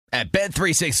At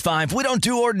Bet365, we don't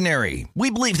do ordinary. We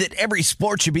believe that every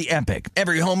sport should be epic.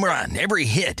 Every home run, every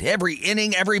hit, every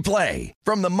inning, every play.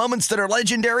 From the moments that are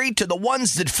legendary to the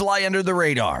ones that fly under the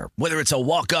radar. Whether it's a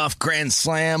walk-off grand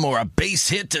slam or a base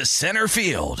hit to center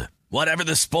field. Whatever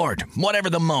the sport, whatever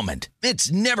the moment.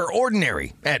 It's never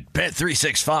ordinary at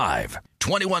Bet365.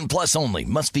 21 plus only.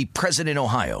 Must be present in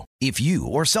Ohio. If you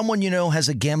or someone you know has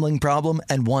a gambling problem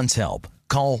and wants help,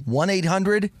 call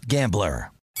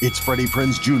 1-800-GAMBLER. It's Freddie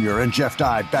Prinze Jr. and Jeff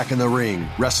Dye back in the ring.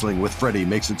 Wrestling with Freddie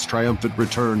makes its triumphant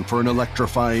return for an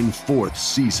electrifying 4th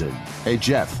season. Hey,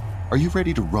 Jeff, are you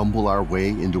ready to rumble our way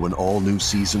into an all-new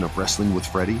season of Wrestling with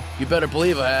Freddie? You better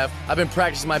believe I have. I've been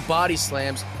practicing my body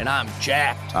slams, and I'm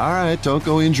jacked. All right, don't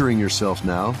go injuring yourself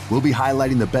now. We'll be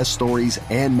highlighting the best stories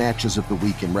and matches of the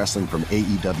week in wrestling from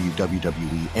AEW,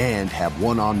 WWE, and have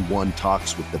one-on-one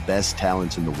talks with the best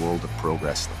talents in the world of pro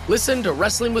wrestling. Listen to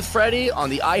Wrestling with Freddie on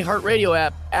the iHeartRadio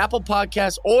app, Apple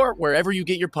Podcasts, or wherever you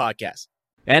get your podcasts.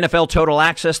 NFL Total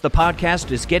Access, the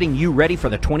podcast, is getting you ready for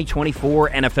the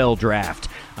 2024 NFL Draft.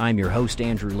 I'm your host,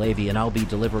 Andrew Levy, and I'll be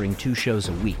delivering 2 shows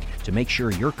a week to make sure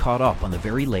you're caught up on the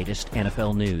very latest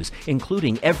NFL news,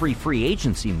 including every free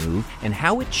agency move and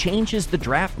how it changes the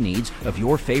draft needs of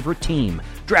your favorite team.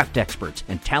 Draft experts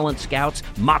and talent scouts,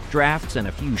 mock drafts, and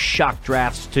a few shock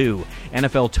drafts, too.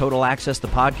 NFL Total Access, the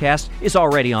podcast, is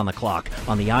already on the clock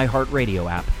on the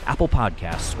iHeartRadio app, Apple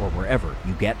Podcasts, or wherever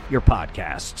you get your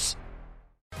podcasts.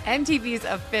 MTV's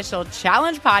official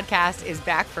Challenge podcast is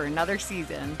back for another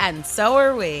season. And so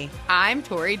are we. I'm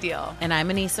Tori Deal. And I'm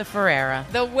Anissa Ferreira.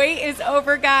 The wait is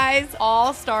over, guys.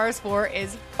 All Stars 4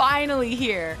 is finally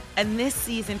here. And this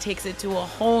season takes it to a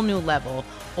whole new level.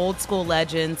 Old school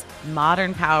legends,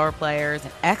 modern power players,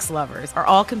 and ex-lovers are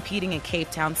all competing in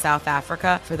Cape Town, South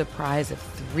Africa for the prize of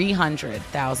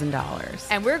 $300,000.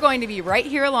 And we're going to be right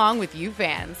here along with you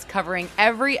fans, covering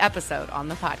every episode on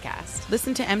the podcast.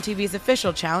 Listen to MTV's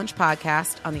official Challenge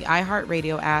podcast on the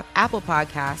iHeartRadio app, Apple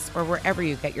Podcasts, or wherever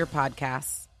you get your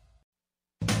podcasts.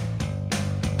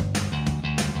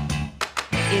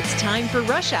 It's time for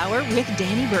Rush Hour with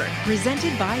Danny Burke,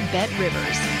 presented by Bet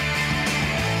Rivers.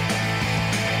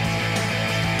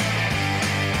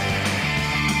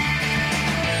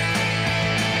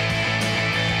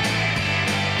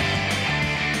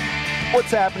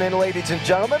 What's happening, ladies and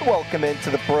gentlemen? Welcome into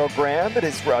the program. It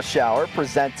is Rush Hour,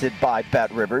 presented by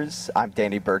Bet Rivers. I'm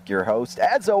Danny Burke, your host.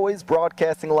 As always,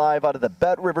 broadcasting live out of the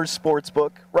Bet Rivers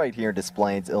Sportsbook right here in Des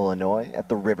Plaines, Illinois, at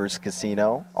the Rivers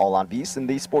Casino, all on VSiN,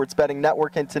 the Sports Betting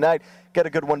Network. And tonight, got a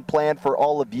good one planned for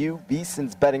all of you.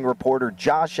 VSiN's betting reporter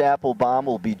Josh Applebaum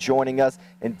will be joining us.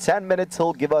 In 10 minutes,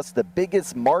 he'll give us the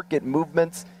biggest market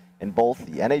movements in both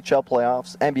the NHL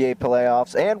playoffs, NBA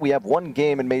playoffs, and we have one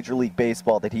game in Major League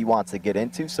Baseball that he wants to get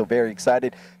into. So very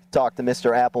excited to talk to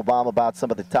Mr. Applebaum about some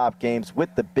of the top games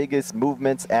with the biggest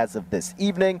movements as of this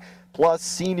evening. Plus,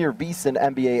 senior VSiN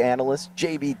NBA analyst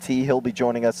JVT, he'll be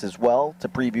joining us as well to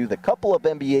preview the couple of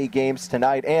NBA games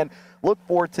tonight and look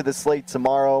forward to the slate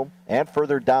tomorrow and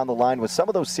further down the line with some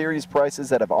of those series prices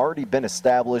that have already been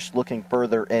established, looking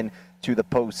further in to the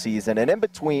postseason. And in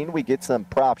between, we get some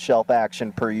prop shelf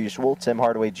action per usual. Tim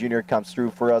Hardaway Jr. comes through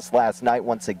for us last night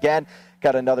once again.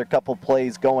 Got another couple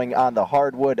plays going on the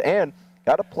hardwood and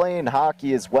got a play in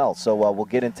hockey as well. So we'll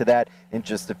get into that in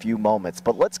just a few moments.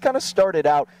 But let's kind of start it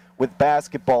out with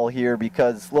basketball here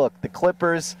because, look, the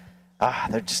Clippers,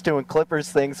 they're just doing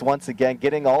Clippers things once again,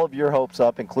 getting all of your hopes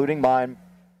up, including mine,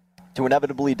 to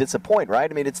inevitably disappoint, right?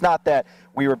 I mean, it's not that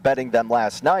we were betting them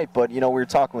last night, but, you know, we were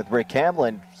talking with Rick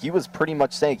Hamlin. He was pretty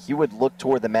much saying he would look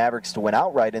toward the Mavericks to win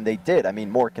outright, and they did. I mean,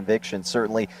 more conviction,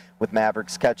 certainly, with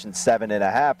Mavericks catching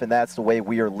 7.5, and that's the way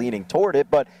we are leaning toward it.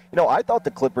 But, you know, I thought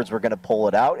the Clippers were going to pull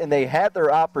it out, and they had their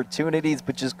opportunities,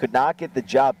 but just could not get the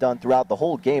job done throughout the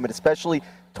whole game, and especially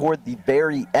toward the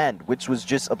very end, which was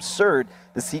just absurd,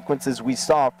 the sequences we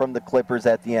saw from the Clippers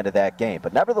at the end of that game.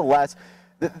 But nevertheless,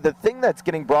 the thing that's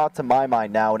getting brought to my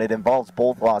mind now, and it involves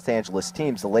both Los Angeles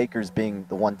teams, the Lakers being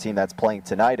the one team that's playing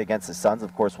tonight against the Suns.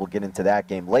 Of course, we'll get into that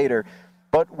game later.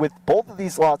 But with both of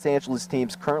these Los Angeles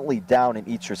teams currently down in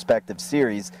each respective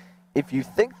series, if you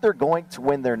think they're going to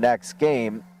win their next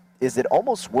game, is it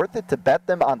almost worth it to bet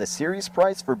them on the series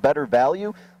price for better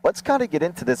value? Let's kind of get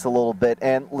into this a little bit,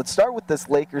 and let's start with this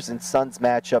Lakers and Suns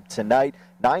matchup tonight.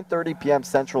 9:30 p.m.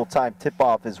 Central Time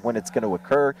tip-off is when it's going to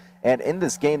occur, and in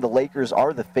this game, the Lakers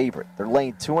are the favorite. They're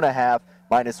laying 2.5,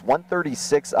 minus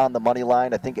 136 on the money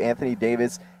line. I think Anthony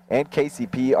Davis and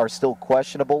KCP are still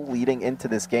questionable leading into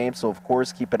this game, so of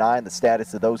course keep an eye on the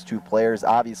status of those two players,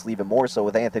 obviously even more so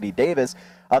with Anthony Davis.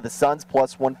 The Suns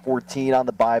plus 114 on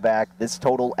the buyback, this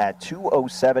total at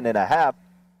 207.5.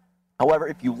 However,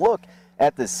 if you look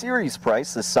At the series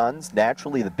price, the Suns,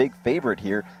 naturally the big favorite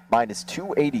here, minus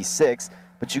 286,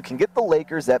 but you can get the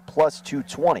Lakers at plus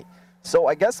 220. So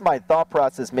I guess my thought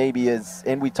process maybe is,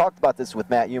 and we talked about this with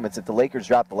Matt Humans, if the Lakers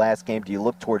drop the last game, do you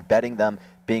look toward betting them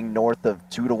being north of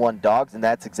 2-1 dogs? And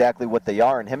that's exactly what they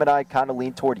are. And him and I kind of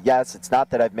lean toward yes. It's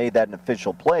not that I've made that an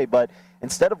official play, but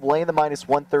instead of laying the minus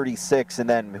 136, and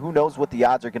then who knows what the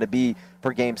odds are going to be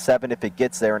for Game 7 if it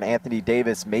gets there, and Anthony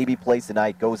Davis maybe plays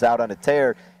tonight, goes out on a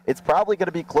tear, it's probably going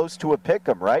to be close to a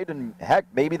pick-em, right? And heck,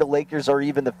 maybe the Lakers are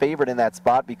even the favorite in that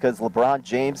spot because LeBron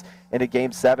James in a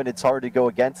Game 7, it's hard to go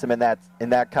against him in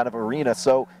that kind of arena.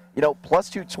 So,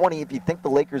 plus 220, if you think the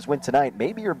Lakers win tonight,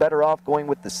 maybe you're better off going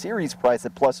with the series price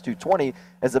at plus 220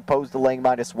 as opposed to laying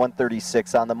minus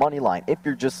 136 on the money line if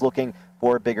you're just looking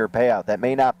for a bigger payout. That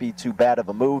may not be too bad of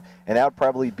a move, and that would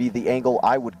probably be the angle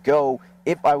I would go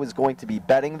if I was going to be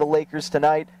betting the Lakers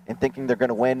tonight and thinking they're going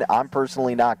to win. I'm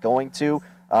personally not going to.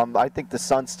 I think the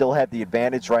Suns still have the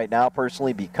advantage right now,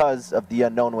 personally, because of the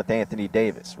unknown with Anthony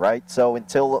Davis, right? So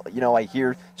until, I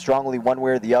hear strongly one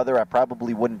way or the other, I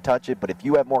probably wouldn't touch it. But if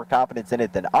you have more confidence in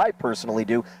it than I personally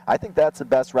do, I think that's the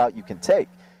best route you can take.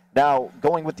 Now,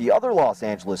 going with the other Los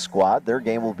Angeles squad, their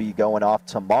game will be going off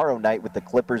tomorrow night with the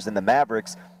Clippers and the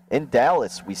Mavericks in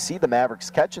Dallas. We see the Mavericks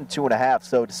catching 2.5.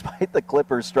 So despite the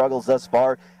Clippers' struggles thus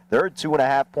far, they're a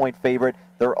 2.5-point favorite.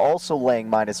 They're also laying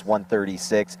minus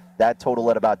 136. That total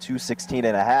at about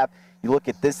 216.5. You look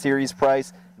at this series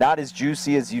price, not as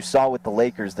juicy as you saw with the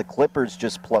Lakers. The Clippers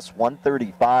just plus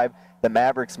 135. The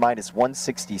Mavericks minus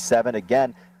 167.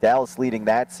 Again, Dallas leading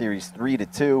that series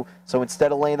 3-2. So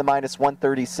instead of laying the minus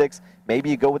 136,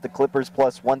 maybe you go with the Clippers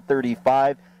plus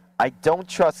 135. I don't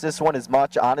trust this one as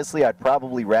much. Honestly, I'd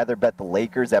probably rather bet the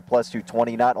Lakers at plus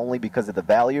 220, not only because of the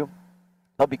value,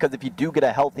 but because if you do get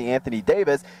a healthy Anthony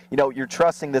Davis, you're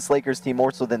trusting this Lakers team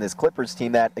more so than this Clippers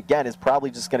team that, again, is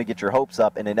probably just going to get your hopes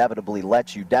up and inevitably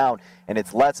let you down, and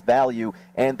it's less value,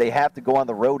 and they have to go on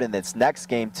the road in this next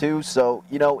game too. So,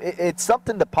 it's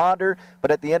something to ponder, but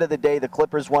at the end of the day, the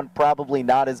Clippers one probably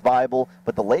not as viable,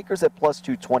 but the Lakers at plus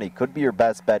 220 could be your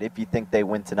best bet if you think they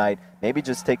win tonight. Maybe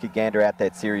just take a gander at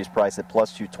that series price at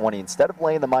plus 220 instead of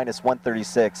laying the minus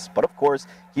 136, but of course,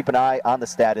 keep an eye on the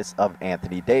status of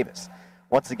Anthony Davis.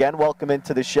 Once again, welcome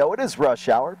into the show. It is Rush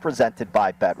Hour, presented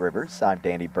by BetRivers. I'm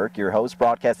Danny Burke, your host,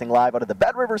 broadcasting live out of the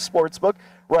BetRivers Sportsbook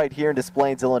right here in Des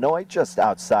Plaines, Illinois, just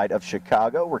outside of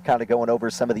Chicago. We're kind of going over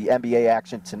some of the NBA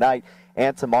action tonight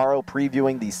and tomorrow,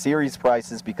 previewing the series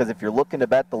prices, because if you're looking to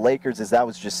bet the Lakers, as I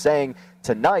was just saying,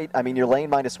 tonight, you're laying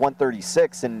minus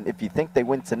 136, and if you think they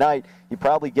win tonight, you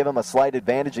probably give them a slight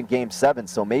advantage in Game 7,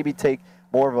 so maybe take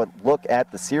more of a look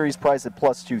at the series price at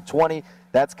plus 220.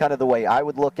 That's kind of the way I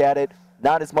would look at it.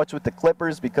 Not as much with the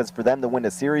Clippers, because for them to win a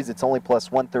series, it's only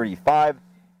plus 135.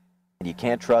 And you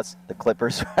can't trust the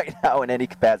Clippers right now in any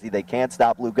capacity. They can't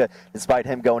stop Luka, despite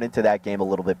him going into that game a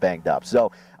little bit banged up.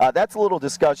 So that's a little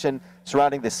discussion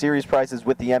surrounding the series prices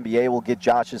with the NBA. We'll get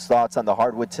Josh's thoughts on the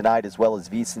hardwood tonight, as well as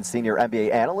VSiN senior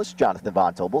NBA analyst Jonathan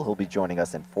Von Tobel. He'll be joining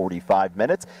us in 45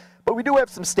 minutes. But we do have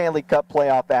some Stanley Cup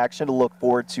playoff action to look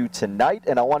forward to tonight,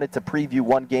 and I wanted to preview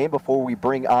one game before we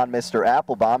bring on Mr.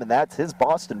 Applebaum, and that's his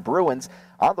Boston Bruins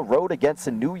on the road against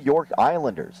the New York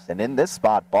Islanders. And in this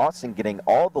spot, Boston getting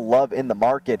all the love in the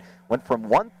market, went from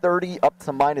 130 up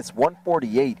to minus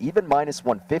 148, even minus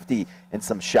 150 in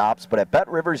some shops. But at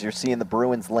BetRivers, you're seeing the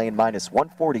Bruins laying minus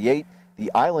 148.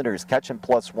 The Islanders catching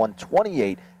plus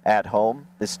 128 at home.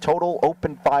 This total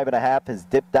open 5.5 has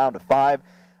dipped down to 5.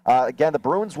 Again, the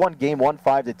Bruins won Game 1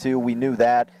 5-2. We knew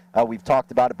that. We've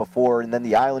talked about it before. And then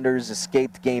the Islanders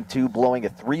escaped Game 2, blowing a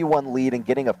 3-1 lead and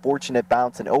getting a fortunate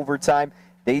bounce in overtime.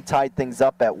 They tied things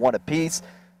up at 1 apiece.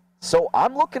 So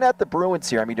I'm looking at the Bruins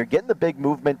here. You're getting the big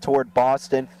movement toward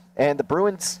Boston. And the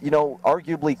Bruins,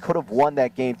 arguably could have won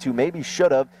that Game 2, maybe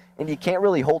should have. And you can't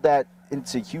really hold that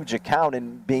into huge account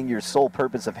in being your sole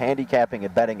purpose of handicapping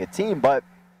and betting a team. But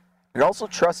you're also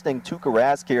trusting Tuukka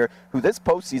Rask here, who this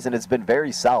postseason has been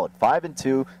very solid.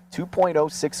 5-2,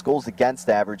 2.06 goals against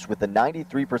average with a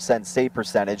 93% save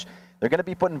percentage. They're going to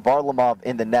be putting Varlamov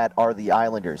in the net, are the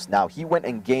Islanders. Now, he went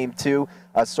in Game 2.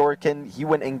 Sorokin, he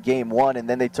went in Game 1, and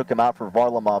then they took him out for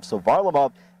Varlamov. So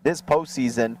Varlamov, this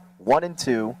postseason,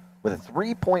 1-2, with a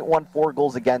 3.14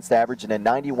 goals against average and a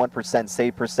 91%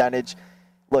 save percentage.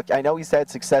 Look, I know he's had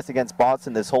success against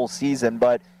Boston this whole season,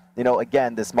 but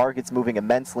again, this market's moving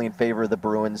immensely in favor of the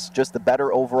Bruins. Just the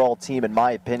better overall team, in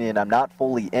my opinion. I'm not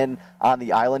fully in on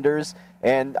the Islanders.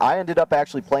 And I ended up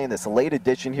actually playing this, a late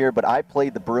edition here, but I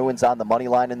played the Bruins on the money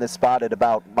line in this spot at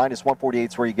about minus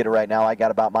 148 is where you get it right now. I got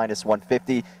about minus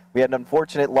 150. We had an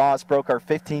unfortunate loss, broke our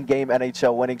 15-game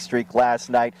NHL winning streak last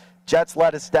night. Jets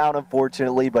let us down,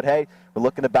 unfortunately, but hey, we're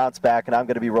looking to bounce back, and I'm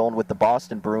going to be rolling with the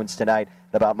Boston Bruins tonight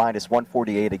at about minus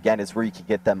 148. Again, is where you can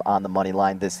get them on the money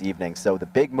line this evening. So the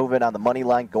big movement on the money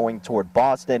line going toward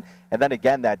Boston, and then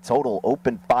again, that total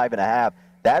open 5.5.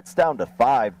 That's down to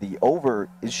 5. The over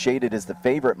is shaded as the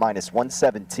favorite, minus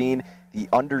 117. The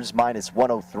under's minus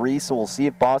 103, so we'll see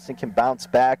if Boston can bounce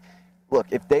back. Look,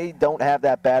 if they don't have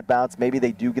that bad bounce, maybe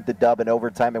they do get the dub in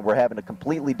overtime, and we're having a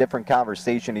completely different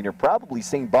conversation, and you're probably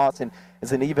seeing Boston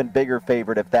as an even bigger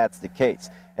favorite if that's the case.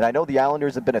 And I know the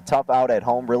Islanders have been a tough out at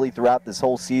home really throughout this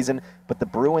whole season, but the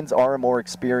Bruins are a more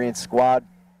experienced squad.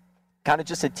 Kind of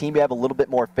just a team you have a little bit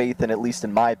more faith in, at least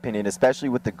in my opinion, especially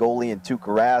with the goalie and Tuukka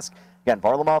Rask. Again,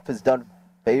 Varlamov has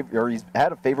he's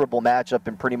had a favorable matchup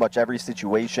in pretty much every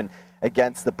situation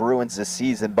against the Bruins this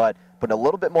season, but put a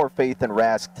little bit more faith in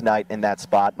Rask tonight in that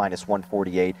spot. Minus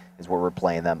 148 is where we're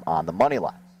playing them on the money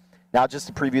line. Now, just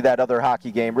to preview that other hockey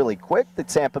game really quick, the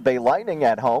Tampa Bay Lightning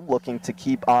at home looking to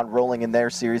keep on rolling in their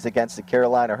series against the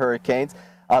Carolina Hurricanes.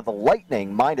 The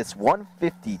Lightning, minus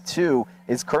 152,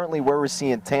 is currently where we're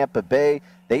seeing Tampa Bay.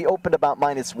 They opened about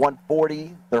minus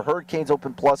 140. The Hurricanes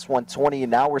opened plus 120,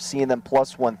 and now we're seeing them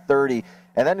plus 130.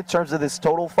 And then in terms of this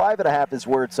total, 5.5 is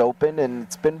where it's open, and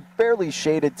it's been fairly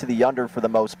shaded to the under for the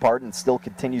most part, and still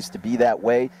continues to be that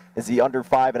way, as the under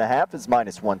 5.5 is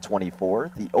minus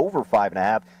 124. The over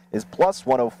 5.5 is plus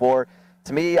 104.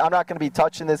 To me, I'm not going to be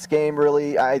touching this game,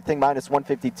 really. I think minus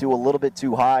 152 a little bit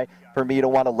too high for me to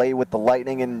want to lay with the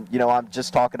Lightning. And, I'm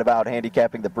just talking about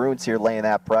handicapping the Bruins here, laying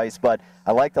that price. But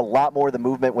I liked a lot more the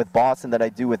movement with Boston than I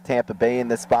do with Tampa Bay in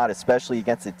this spot, especially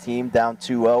against a team down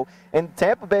 2-0. And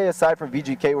Tampa Bay, aside from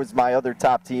VGK, was my other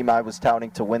top team I was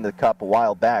touting to win the Cup a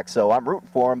while back. So I'm rooting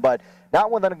for them, but not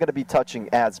one that I'm going to be touching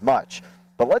as much.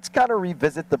 But let's kind of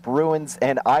revisit the Bruins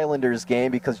and Islanders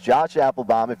game, because Josh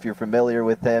Applebaum, if you're familiar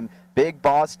with him, big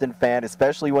Boston fan,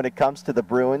 especially when it comes to the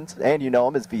Bruins, and you know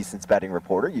him as VSiN's betting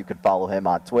reporter. You can follow him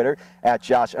on Twitter at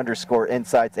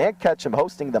Josh_Insights and catch him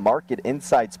hosting the Market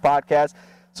Insights podcast.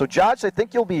 So, Josh, I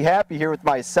think you'll be happy here with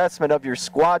my assessment of your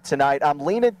squad tonight. I'm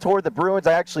leaning toward the Bruins.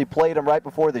 I actually played them right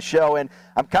before the show, and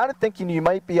I'm kind of thinking you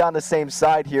might be on the same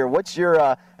side here. What's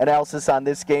your analysis on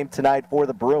this game tonight for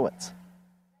the Bruins?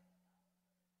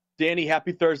 Danny,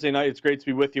 happy Thursday night. It's great to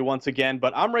be with you once again,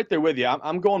 but I'm right there with you.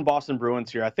 I'm going Boston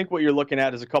Bruins here. I think what you're looking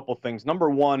at is a couple things. Number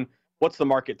one, what's the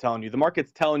market telling you? The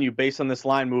market's telling you, based on this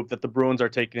line move, that the Bruins are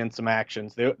taking in some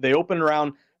actions. They opened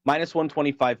around minus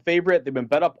 125 favorite. They've been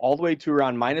bet up all the way to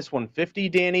around minus 150,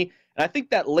 Danny. And I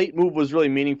think that late move was really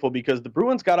meaningful because the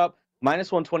Bruins got up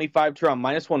minus 125 to around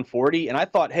minus 140. And I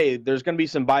thought, hey, there's going to be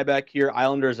some buyback here,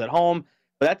 Islanders at home.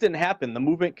 But that didn't happen. The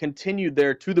movement continued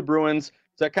there to the Bruins.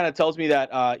 So that kind of tells me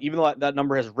that even though that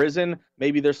number has risen,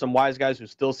 maybe there's some wise guys who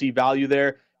still see value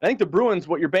there. I think the Bruins,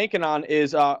 what you're banking on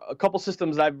is a couple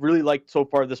systems that I've really liked so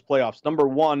far this playoffs. Number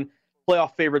one,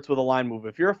 playoff favorites with a line move.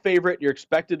 If you're a favorite, you're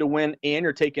expected to win, and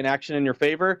you're taking action in your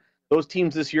favor. Those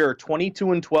teams this year are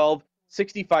 22-12,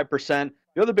 65%.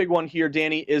 The other big one here,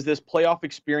 Danny, is this playoff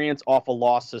experience off a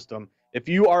loss system. If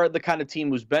you are the kind of team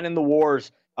who's been in the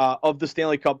wars of the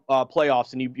Stanley Cup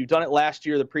playoffs, and you've done it last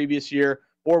year, the previous year,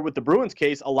 or with the Bruins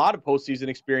case, a lot of postseason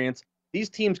experience, these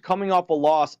teams coming off a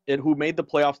loss and who made the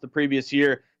playoffs the previous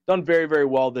year, done very, very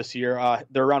well this year.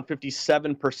 They're around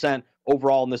 57%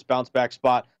 overall in this bounce back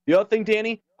spot. The other thing,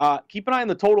 Danny, keep an eye on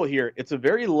the total here. It's a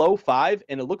very low 5,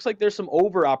 and it looks like there's some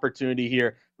over opportunity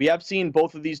here. We have seen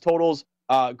both of these totals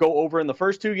go over in the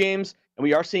first two games, and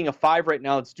we are seeing a 5 right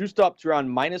now. It's juiced up to around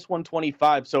minus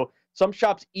 125. So some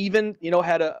shops even,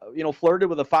 had flirted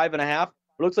with a 5.5.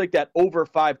 It looks like that over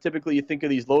 5. Typically, you think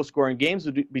of these low-scoring games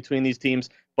between these teams,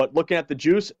 but looking at the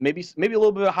juice, maybe a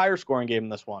little bit of a higher-scoring game in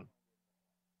this one.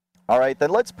 All right, then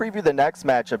let's preview the next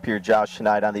matchup here, Josh,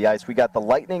 tonight on the ice. We got the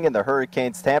Lightning and the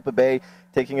Hurricanes. Tampa Bay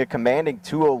taking a commanding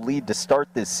 2-0 lead to start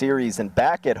this series, and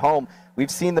back at home,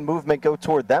 we've seen the movement go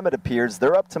toward them, it appears.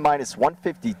 They're up to minus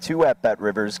 152 at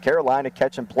BetRivers. Carolina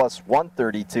catching plus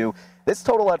 132. This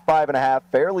total at 5.5,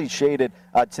 fairly shaded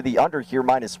to the under here,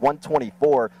 minus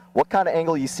 124. What kind of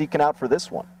angle are you seeking out for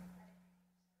this one?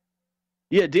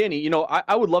 Yeah, Danny,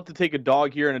 I would love to take a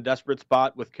dog here in a desperate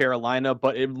spot with Carolina,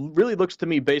 but it really looks to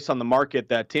me, based on the market,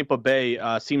 that Tampa Bay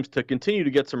seems to continue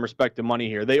to get some respected money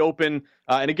here. They open,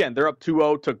 and again, they're up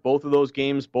 2-0, took both of those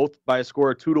games, both by a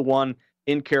score of 2-1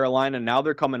 in Carolina. Now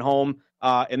they're coming home,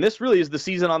 and this really is the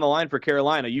season on the line for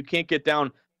Carolina. You can't get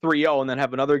down 3-0 and then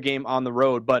have another game on the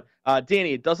road. But,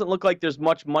 Danny, it doesn't look like there's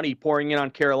much money pouring in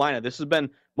on Carolina. This has been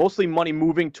mostly money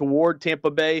moving toward Tampa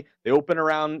Bay. They open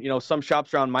around, some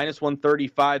shops around minus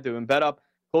 135. They've been bet up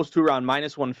close to around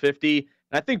minus 150. And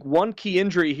I think one key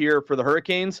injury here for the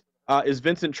Hurricanes is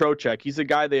Vincent Trocheck. He's a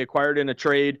guy they acquired in a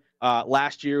trade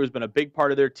last year, who's been a big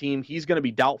part of their team. He's going to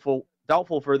be doubtful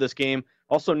for this game.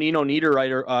 Also, Nino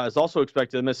Niederreiter is also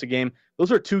expected to miss a game.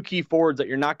 Those are two key forwards that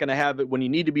you're not going to have it when you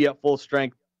need to be at full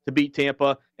strength to beat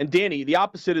Tampa. And Danny, the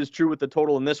opposite is true with the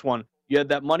total in this one. You had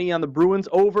that money on the Bruins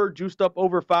juiced up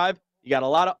over 5. You got a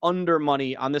lot of under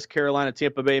money on this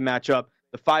Carolina-Tampa Bay matchup.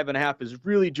 The 5.5 is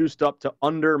really juiced up to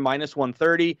under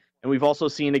 -130. And we've also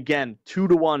seen, again,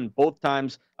 2-1 both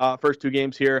times, first two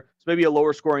games here. So maybe a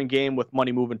lower scoring game with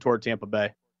money moving toward Tampa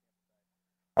Bay.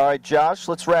 All right, Josh,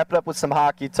 let's wrap it up with some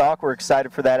hockey talk. We're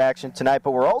excited for that action tonight,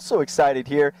 but we're also excited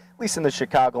here, at least in the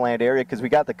Chicagoland area, because we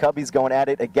got the Cubbies going at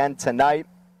it again tonight.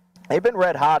 They've been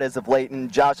red hot as of late,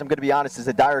 and Josh, I'm going to be honest, as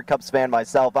a dire Cubs fan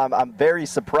myself, I'm very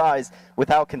surprised with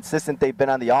how consistent they've been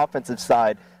on the offensive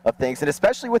side of things, and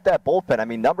especially with that bullpen. I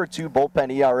mean, number 2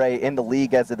 bullpen ERA in the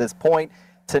league as of this point.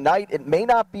 Tonight, it may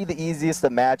not be the easiest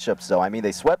of matchups, though. I mean,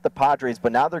 they swept the Padres,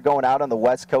 but now they're going out on the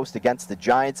West Coast against the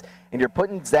Giants, and you're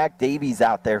putting Zach Davies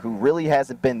out there, who really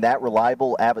hasn't been that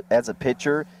reliable as a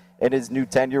pitcher in his new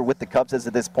tenure with the Cubs as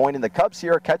of this point. And the Cubs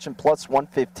here are catching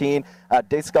 +115.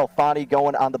 DeScalfani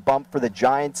going on the bump for the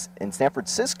Giants. And San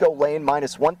Francisco laying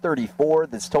 -134.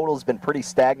 This total has been pretty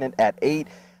stagnant at 8.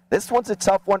 This one's a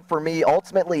tough one for me.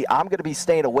 Ultimately, I'm going to be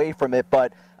staying away from it.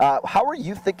 But how are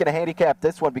you thinking to handicap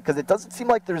this one? Because it doesn't seem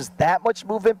like there's that much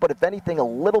movement, but if anything, a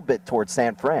little bit towards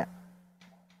San Fran.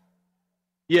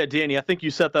 Yeah, Danny, I think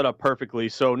you set that up perfectly.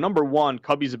 So, number one,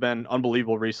 Cubbies have been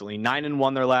unbelievable recently.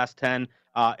 9-1 their last 10,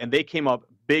 and they came up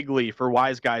bigly for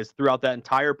wise guys throughout that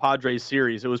entire Padres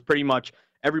series. It was pretty much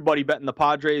everybody betting the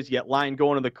Padres, yet line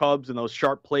going to the Cubs, and those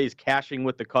sharp plays cashing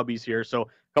with the Cubbies here. So,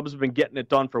 Cubs have been getting it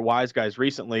done for wise guys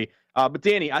recently. But,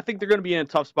 Danny, I think they're going to be in a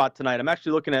tough spot tonight. I'm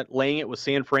actually looking at laying it with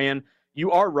San Fran.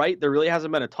 You are right. There really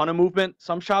hasn't been a ton of movement.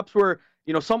 Some shops were,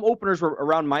 some openers were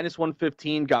around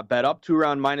 -115, got bet up to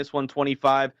around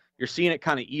 -125. You're seeing it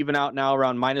kind of even out now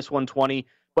around -120.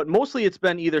 But mostly it's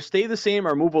been either stay the same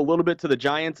or move a little bit to the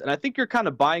Giants. And I think you're kind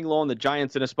of buying low on the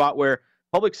Giants in a spot where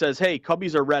public says, hey,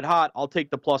 Cubbies are red hot. I'll take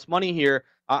the plus money here.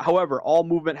 However, all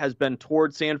movement has been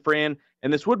towards San Fran.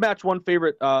 And this would match one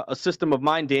favorite, a system of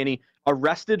mine, Danny, a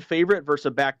rested favorite versus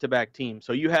a back-to-back team.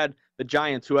 So you had the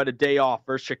Giants, who had a day off,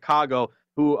 versus Chicago,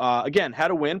 who, again,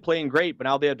 had a win, playing great, but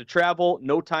now they had to travel,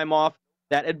 no time off.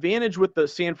 That advantage with the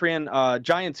San Fran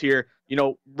Giants here,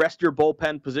 rest your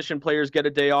bullpen, position players get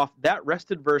a day off. That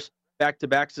rested versus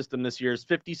back-to-back system this year is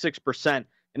 56%.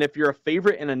 And if you're a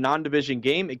favorite in a non-division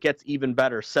game, it gets even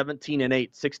better,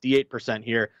 17-8, 68%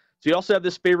 here. So you also have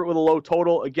this favorite with a low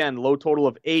total. Again, low total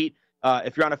of 8.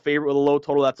 If you're on a favorite with a low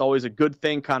total, that's always a good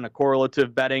thing, kind of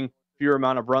correlative betting, fewer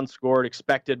amount of runs scored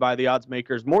expected by the odds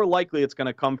makers. More likely it's going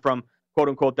to come from,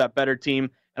 quote-unquote, that better team.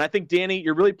 And I think, Danny,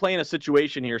 you're really playing a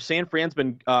situation here. San Fran's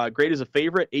been great as a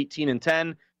favorite,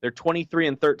 18-10. They're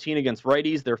 23-13 against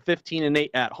righties. They're 15-8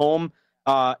 at home.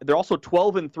 They're also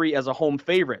 12-3 as a home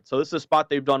favorite. So this is a spot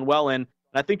they've done well in. And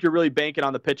I think you're really banking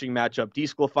on the pitching matchup.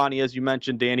 DeSclafani, as you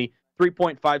mentioned, Danny,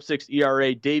 3.56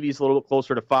 ERA. Davies a little bit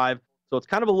closer to 5. So it's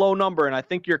kind of a low number, and I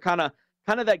think you're kind of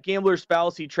that gambler's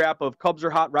fallacy trap of Cubs are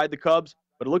hot, ride the Cubs.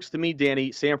 But it looks to me,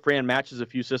 Danny, San Fran matches a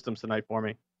few systems tonight for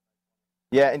me.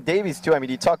 Yeah, and Davies, too. I mean,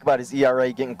 you talk about his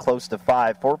ERA getting close to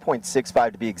 5,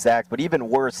 4.65 to be exact. But even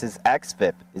worse, his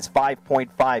xFIP is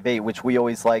 5.58, which we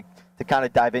always like to kind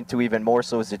of dive into even more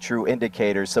so as a true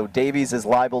indicator. So Davies is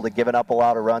liable to giving up a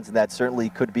lot of runs, and that certainly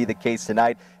could be the case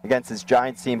tonight against this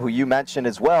Giants team, who you mentioned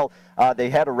as well. They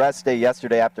had a rest day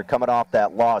yesterday after coming off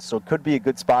that loss, so it could be a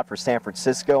good spot for San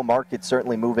Francisco. Market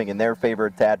certainly moving in their favor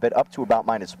a tad bit, up to about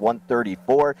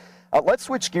 -134. Let's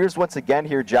switch gears once again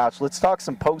here, Josh. Let's talk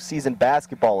some postseason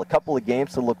basketball. A couple of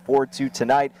games to look forward to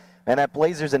tonight. And that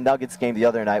Blazers and Nuggets game the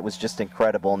other night was just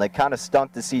incredible. And they kind of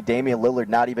stunk to see Damian Lillard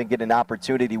not even get an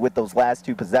opportunity with those last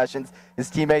 2 possessions.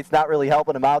 His teammates not really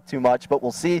helping him out too much, but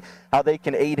we'll see how they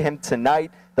can aid him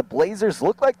tonight. The Blazers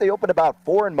look like they opened about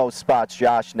 4 in most spots,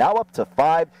 Josh. Now up to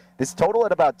 5. This total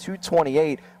at about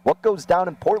 228. What goes down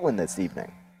in Portland this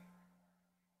evening?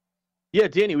 Yeah,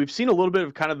 Danny, we've seen a little bit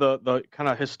of kind of the kind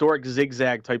of historic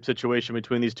zigzag type situation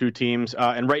between these two teams.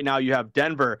 And right now you have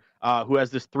Denver, who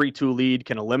has this 3-2 lead,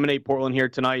 can eliminate Portland here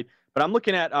tonight. But I'm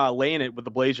looking at laying it with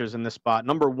the Blazers in this spot.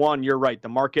 Number one, you're right. The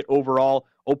market overall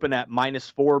open at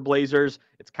 -4 Blazers.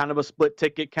 It's kind of a split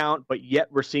ticket count, but yet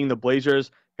we're seeing the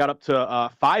Blazers got up to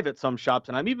 5 at some shops.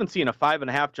 And I'm even seeing a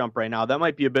 5.5 jump right now. That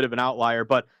might be a bit of an outlier.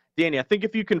 But Danny, I think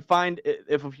if you can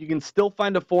still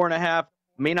find a 4.5,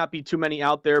 may not be too many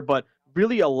out there, but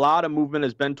really a lot of movement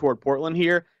has been toward Portland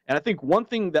here. And I think one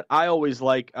thing that I always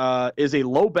like is a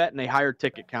low bet and a higher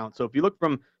ticket count. So if you look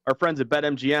from our friends at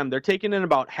BetMGM, they're taking in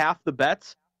about half the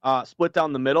bets split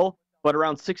down the middle. but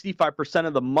around 65%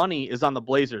 of the money is on the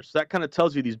Blazers. So that kind of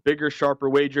tells you these bigger, sharper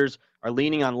wagers are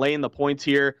leaning on laying the points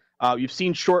here. You've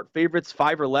seen short favorites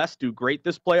 5 or less do great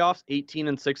this playoffs,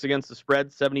 18-6 against the spread,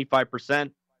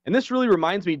 75%. And this really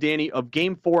reminds me, Danny, of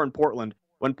Game 4 in Portland.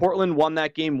 When Portland won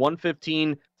that game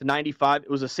 115-95, it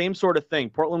was the same sort of thing.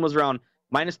 Portland was around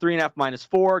 -3.5,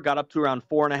 -4, got up to around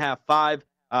 4.5, 5.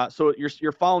 So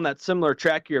you're following that similar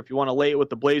track here if you want to lay it with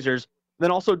the Blazers.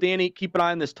 Then also, Danny, keep an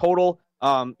eye on this total.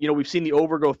 We've seen the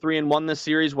over go 3-1 this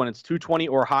series when it's 220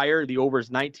 or higher. The over is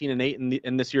 19-8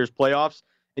 in this year's playoffs.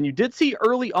 And you did see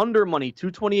early under money,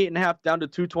 228.5 down to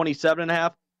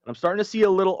 227.5. I'm starting to see a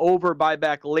little over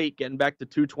buyback late, getting back to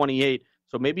 228.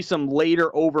 So maybe some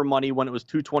later over money when it was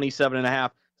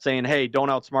 227.5, saying, hey, don't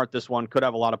outsmart this one. Could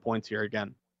have a lot of points here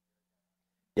again.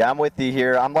 Yeah, I'm with you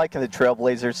here. I'm liking the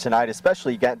Trailblazers tonight,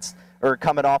 especially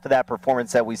coming off of that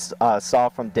performance that we saw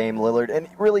from Dame Lillard. And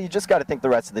really, you just got to think the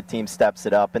rest of the team steps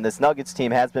it up. And this Nuggets team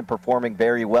has been performing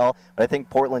very well, but I think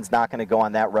Portland's not going to go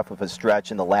on that rough of a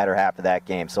stretch in the latter half of that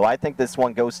game. So I think this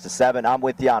one goes to 7. I'm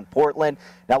with you on Portland.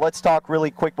 Now let's talk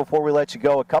really quick before we let you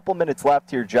go. A couple minutes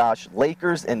left here, Josh.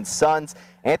 Lakers and Suns.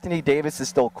 Anthony Davis is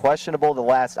still questionable the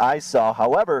last I saw.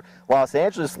 However, Los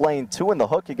Angeles laying 2 in the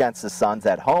hook against the Suns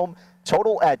at home.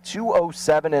 Total at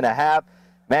 207.5.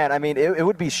 Man, I mean, it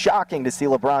would be shocking to see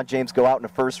LeBron James go out in a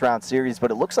first-round series,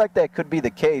 but it looks like that could be the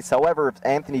case. However, if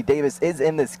Anthony Davis is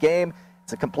in this game,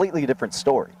 it's a completely different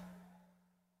story.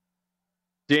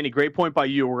 Danny, great point by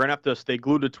you. We're going to have to stay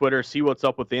glued to Twitter, see what's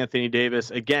up with Anthony Davis.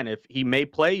 Again, if he may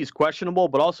play, he's questionable,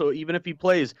 but also even if he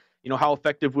plays, how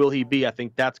effective will he be? I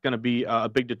think that's going to be a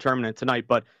big determinant tonight.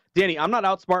 But, Danny, I'm not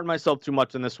outsmarting myself too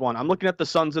much in this one. I'm looking at the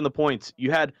Suns and the points.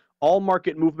 You had all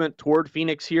market movement toward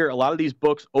Phoenix here. A lot of these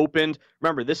books opened.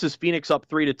 Remember, this is Phoenix up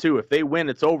 3-2. If they win,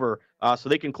 it's over, so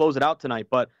they can close it out tonight.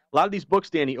 But a lot of these books,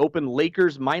 Danny, opened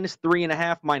Lakers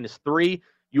 -3.5, -3.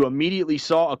 You immediately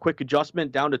saw a quick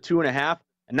adjustment down to 2.5.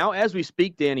 And now as we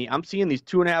speak, Danny, I'm seeing these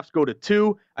 2.5s go to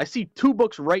 2. I see 2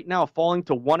 books right now falling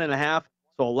to 1.5.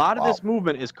 So a lot of this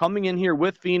movement is coming in here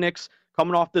with Phoenix,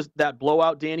 coming off that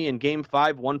blowout, Danny, in Game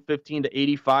 5,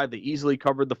 115-85. They easily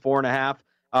covered the 4.5.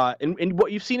 And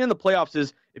what you've seen in the playoffs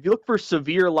is if you look for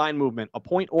severe line movement, a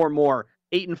point or more,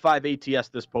 8-5 ATS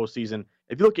this postseason.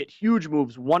 If you look at huge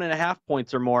moves, 1.5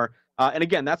 points or more, and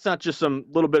again, that's not just some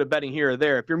little bit of betting here or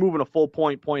there. If you're moving a full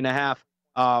point, 1.5,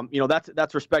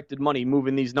 that's respected money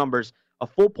moving these numbers. A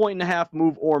full 1.5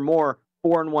 move or more,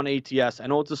 4-1 ATS. I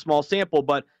know it's a small sample,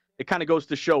 but it kind of goes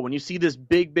to show when you see this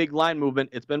big line movement,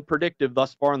 it's been predictive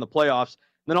thus far in the playoffs.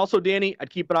 And then also, Danny, I'd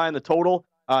keep an eye on the total.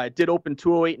 It did open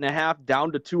 208.5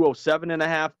 down to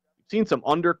 207.5. Seen some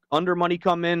under money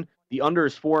come in. The under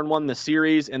is 4-1 this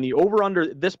series, and the over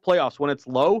under this playoffs when it's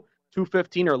low,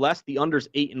 215 or less, the under's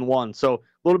 8-1. So a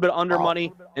little bit of under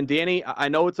money. And Danny, I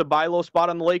know it's a buy low spot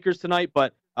on the Lakers tonight,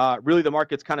 but really the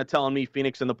market's kind of telling me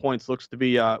Phoenix and the points looks to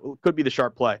be could be the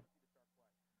sharp play.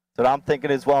 That's what I'm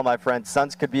thinking as well, my friend.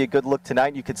 Suns could be a good look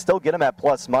tonight. You could still get them at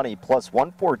plus money, plus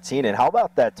 114. And how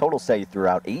about that total say you threw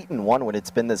out? 8-1 when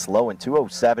it's been this low, and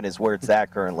 207 is where it's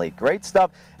at currently. Great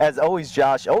stuff. As always,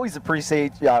 Josh, always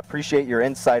appreciate your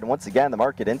insight. And once again, the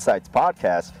Market Insights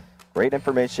podcast. Great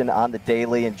information on the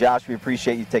daily. And Josh, we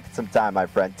appreciate you taking some time, my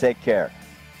friend. Take care.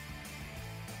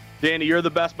 Danny, you're the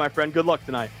best, my friend. Good luck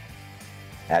tonight.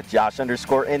 At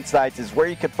Josh_Insights is where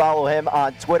you can follow him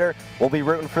on Twitter. We'll be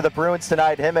rooting for the Bruins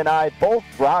tonight. Him and I both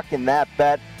rocking that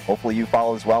bet. Hopefully you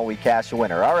follow as well and we cash a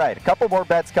winner. All right, a couple more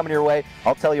bets coming your way.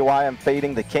 I'll tell you why I'm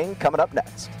fading the King coming up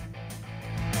next.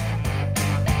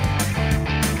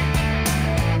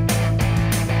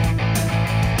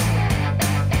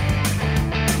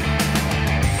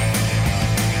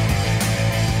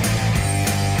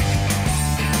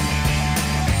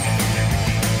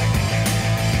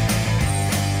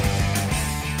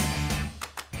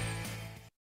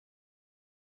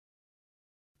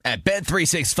 At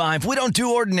Bet365, we don't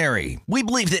do ordinary. We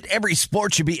believe that every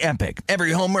sport should be epic.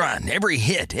 Every home run, every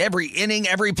hit, every inning,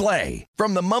 every play.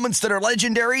 From the moments that are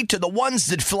legendary to the ones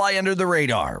that fly under the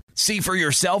radar. See for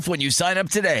yourself when you sign up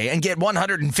today and get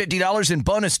 $150 in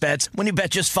bonus bets when you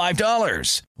bet just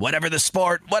 $5. Whatever the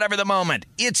sport, whatever the moment,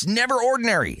 it's never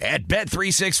ordinary at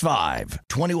Bet365.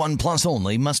 21 plus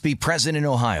only. Must be present in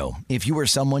Ohio. If you or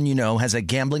someone you know has a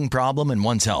gambling problem and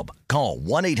wants help, call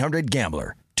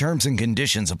 1-800-GAMBLER. Terms and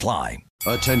conditions apply.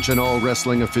 Attention all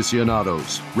wrestling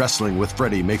aficionados. Wrestling with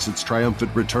Freddie makes its triumphant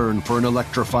return for an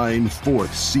electrifying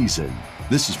 4th season.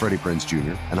 This is Freddie Prinze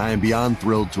Jr., and I am beyond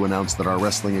thrilled to announce that our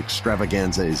wrestling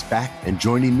extravaganza is back, and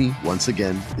joining me once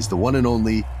again is the one and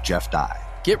only Jeff Dye.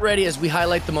 Get ready as we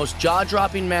highlight the most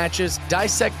jaw-dropping matches,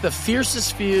 dissect the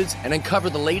fiercest feuds, and uncover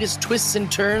the latest twists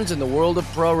and turns in the world of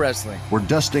pro wrestling. We're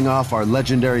dusting off our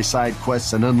legendary side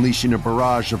quests and unleashing a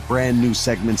barrage of brand new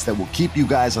segments that will keep you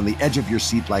guys on the edge of your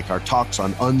seat like our talks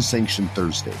on Unsanctioned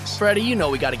Thursdays. Freddie, you know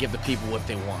we got to give the people what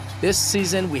they want. This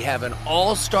season, we have an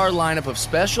all-star lineup of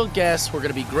special guests who are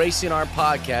going to be gracing our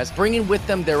podcast, bringing with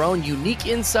them their own unique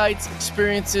insights,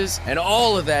 experiences, and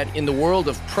all of that in the world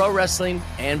of pro wrestling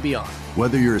and beyond.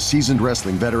 Whether you're a seasoned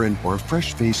wrestling veteran or a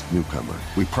fresh-faced newcomer,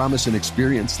 we promise an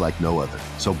experience like no other.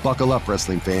 So buckle up,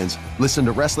 wrestling fans. Listen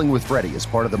to Wrestling with Freddie as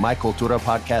part of the My Cultura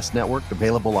Podcast Network,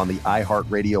 available on the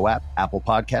iHeartRadio app, Apple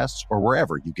Podcasts, or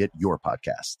wherever you get your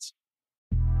podcasts.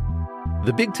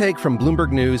 The Big Take from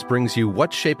Bloomberg News brings you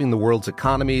what's shaping the world's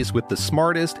economies with the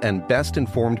smartest and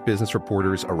best-informed business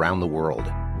reporters around the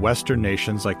world. Western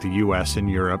nations like the U.S. and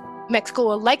Europe. Mexico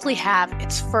will likely have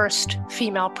its first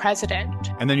female president.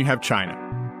 And then you have China.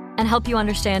 And help you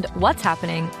understand what's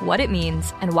happening, what it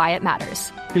means, and why it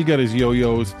matters. He'll get his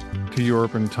yo-yos to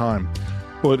Europe in time.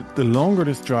 But the longer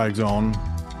this drags on,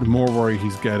 the more worry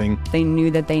he's getting. They knew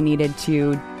that they needed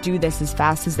to do this as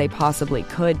fast as they possibly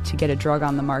could to get a drug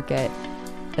on the market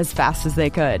as fast as they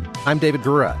could. I'm David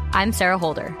Gura. I'm Sarah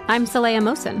Holder. I'm Saleha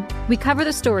Mohsen. We cover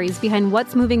the stories behind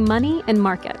what's moving money and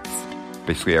markets.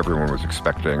 Basically, everyone was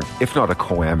expecting, if not a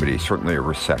calamity, certainly a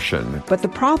recession. But the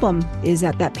problem is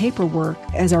that paperwork,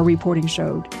 as our reporting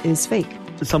showed, is fake.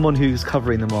 As someone who's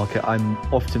covering the market, I'm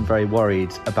often very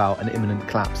worried about an imminent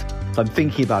collapse. So I'm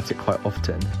thinking about it quite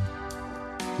often.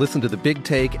 Listen to The Big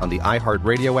Take on the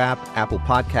iHeartRadio app, Apple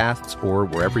Podcasts, or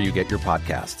wherever you get your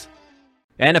podcasts.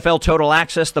 NFL Total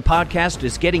Access, the podcast,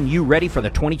 is getting you ready for the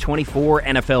 2024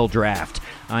 NFL Draft.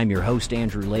 I'm your host,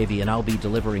 Andrew Levy, and I'll be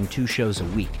delivering 2 shows a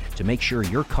week to make sure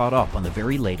you're caught up on the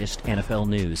very latest NFL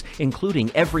news,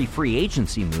 including every free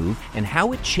agency move and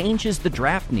how it changes the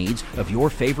draft needs of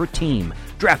your favorite team.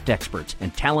 Draft experts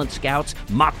and talent scouts,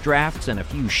 mock drafts, and a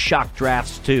few shock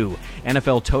drafts, too.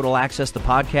 NFL Total Access, the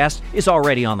podcast, is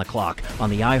already on the clock on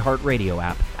the iHeartRadio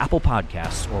app, Apple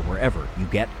Podcasts, or wherever you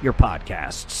get your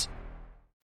podcasts.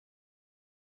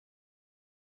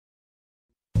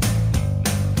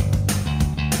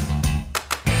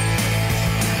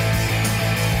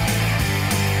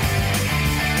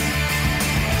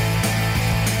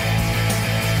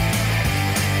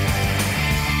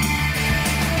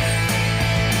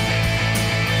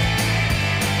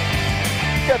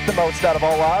 Get the most out of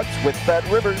all odds with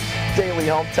BetRivers. Daily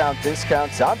hometown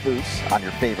discounts on boosts on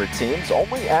your favorite teams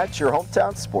only at your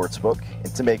hometown sportsbook.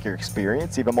 And to make your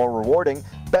experience even more rewarding,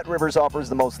 BetRivers offers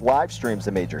the most live streams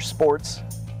of major sports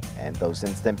and those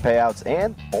instant payouts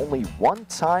and only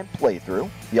one-time playthrough.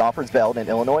 The offer is valid in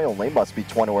Illinois only. Must be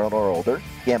 21 or older.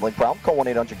 Gambling problem? Call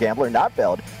 1-800-GAMBLER. Not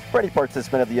valid for any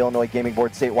participant of the Illinois Gaming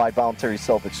Board statewide voluntary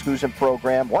self-exclusion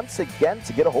program. Once again,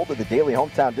 to get a hold of the daily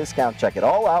hometown discount, check it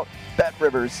all out.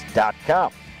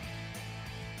 BetRivers.com.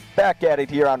 Back at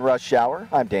it here on Rush Hour.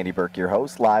 I'm Danny Burke, your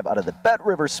host, live out of the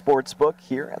BetRivers Sportsbook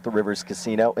here at the Rivers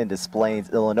Casino in Des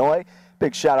Plaines, Illinois.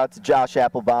 Big shout out to Josh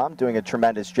Applebaum, doing a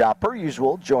tremendous job per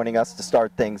usual, joining us to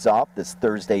start things off this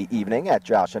Thursday evening at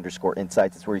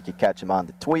Josh_Insights. It's where you can catch him on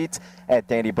the tweets at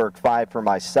Danny Burke 5 for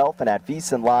myself and at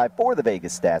VSiN Live for the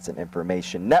Vegas Stats and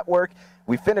Information Network.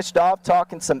 We finished off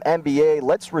talking some NBA.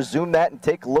 Let's resume that and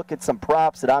take a look at some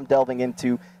props that I'm delving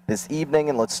into this evening.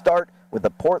 And let's start with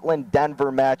the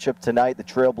Portland-Denver matchup tonight. The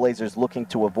Trailblazers looking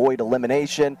to avoid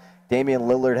elimination. Damian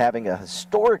Lillard having a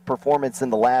historic performance in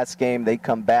the last game. They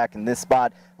come back in this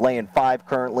spot, laying 5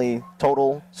 currently.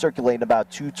 Total circulating about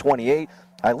 228.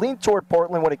 I lean toward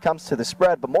Portland when it comes to the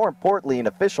spread, but more importantly, an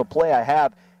official play I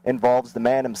have involves the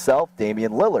man himself,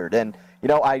 Damian Lillard. And, you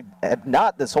know, I have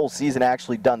not this whole season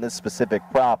actually done this specific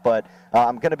prop, but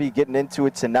I'm going to be getting into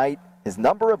it tonight. His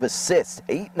number of assists,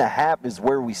 8.5 is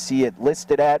where we see it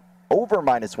listed at. Over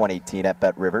 -118 at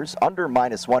BetRivers, under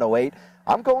 -108.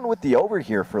 I'm going with the over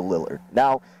here for Lillard.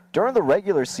 Now, during the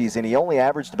regular season, he only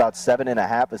averaged about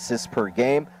 7.5 assists per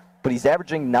game, but he's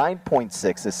averaging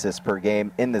 9.6 assists per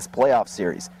game in this playoff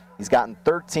series. He's gotten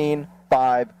 13,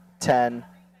 5, 10,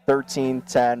 13,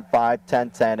 10, 5, 10,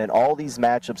 10, and all these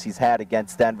matchups he's had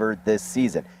against Denver this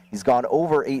season. He's gone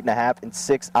over 8.5 in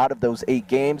 6 out of those 8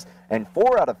 games, and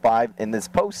 4 out of 5 in this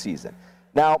postseason.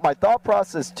 Now, my thought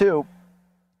process, too,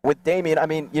 with Damian, I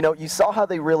mean, you know, you saw how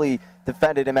they really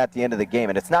defended him at the end of the game,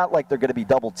 and it's not like they're going to be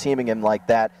double-teaming him like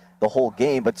that the whole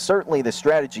game, but certainly the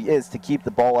strategy is to keep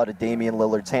the ball out of Damian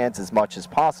Lillard's hands as much as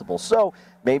possible. So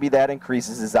maybe that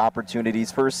increases his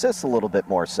opportunities for assists a little bit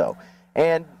more so.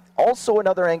 And Also,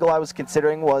 another angle I was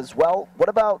considering was, well, what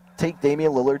about take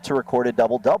Damian Lillard to record a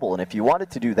double-double? And if you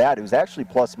wanted to do that, it was actually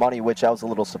plus money, which I was a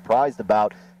little surprised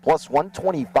about. Plus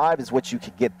 125 is what you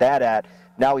could get that at.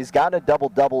 Now, he's gotten a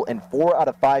double-double in 4 out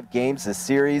of 5 games this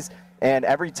series, and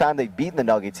every time they've beaten the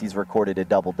Nuggets, he's recorded a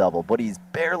double-double. But he's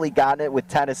barely gotten it with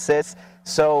 10 assists.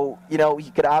 So,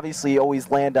 he could obviously always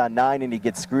land on 9, and he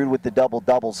gets screwed with the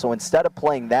double-double. So instead of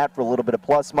playing that for a little bit of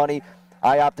plus money,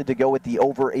 I opted to go with the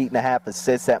over 8.5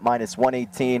 assists at minus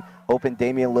 118, hoping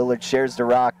Damian Lillard shares the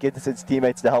rock, gets his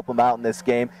teammates to help him out in this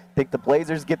game. Think the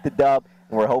Blazers get the dub,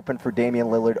 and we're hoping for Damian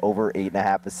Lillard over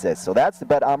 8.5 assists. So that's the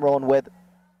bet I'm rolling with.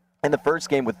 In the first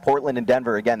game with Portland and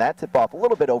Denver, again, that tip off a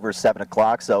little bit over 7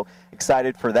 o'clock, so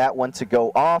excited for that one to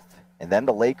go off. And then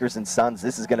the Lakers and Suns,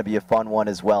 this is going to be a fun one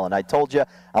as well. And I told you,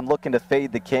 I'm looking to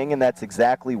fade the King, and that's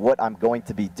exactly what I'm going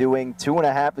to be doing.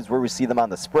 2.5 is where we see them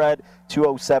on the spread.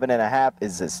 207.5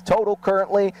 is this total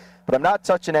currently. But I'm not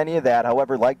touching any of that.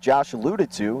 However, like Josh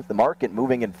alluded to, the market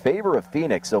moving in favor of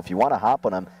Phoenix. So if you want to hop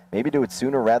on them, maybe do it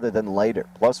sooner rather than later.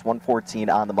 Plus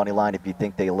 114 on the money line if you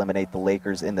think they eliminate the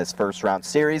Lakers in this first-round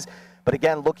series. But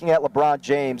again, looking at LeBron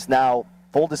James now,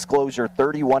 full disclosure,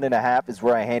 31.5 is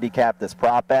where I handicapped this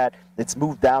prop at. It's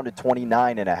moved down to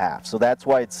 29.5. So that's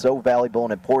why it's so valuable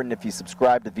and important if you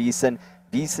subscribe to VSiN.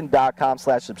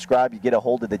 VSiN.com/subscribe. You get a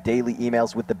hold of the daily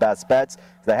emails with the best bets.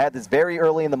 I had this very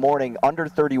early in the morning, under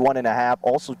 31.5.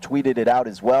 Also tweeted it out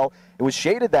as well. It was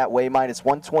shaded that way, minus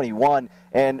 121.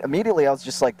 And immediately I was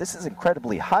just like, this is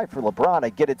incredibly high for LeBron. I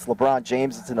get it's LeBron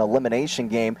James. It's an elimination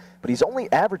game. But he's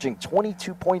only averaging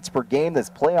 22 points per game this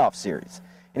playoff series.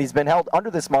 And he's been held under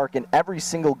this mark in every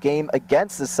single game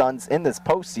against the Suns in this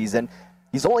postseason.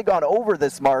 He's only gone over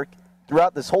this mark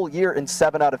throughout this whole year in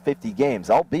 7 out of 50 games,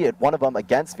 albeit one of them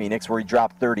against Phoenix where he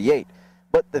dropped 38.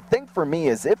 But the thing for me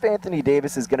is if Anthony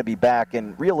Davis is going to be back,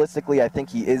 and realistically I think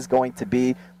he is going to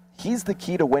be, he's the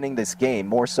key to winning this game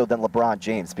more so than LeBron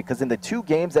James, because in the 2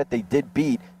 games that they did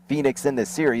beat Phoenix in this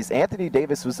series, Anthony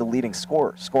Davis was the leading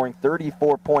scorer, scoring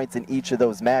 34 points in each of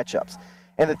those matchups.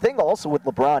 And the thing also with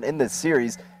LeBron in this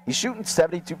series, he's shooting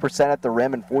 72% at the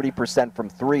rim and 40% from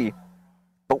 3.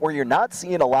 But where you're not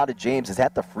seeing a lot of James is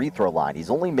at the free throw line. He's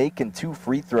only making 2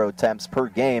 free throw attempts per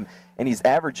game, and he's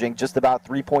averaging just about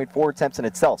 3.4 attempts in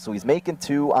itself. So he's making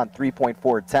 2 on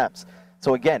 3.4 attempts.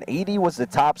 So again, AD was the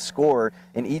top scorer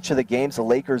in each of the games the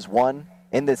Lakers won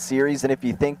in this series. And if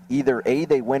you think either A,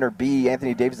 they win, or B,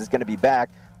 Anthony Davis is going to be back,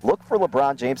 look for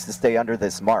LeBron James to stay under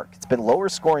this mark. It's been lower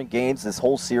scoring games this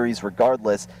whole series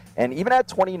regardless. And even at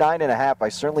 29.5, I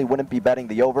certainly wouldn't be betting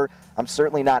the over. I'm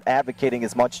certainly not advocating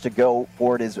as much to go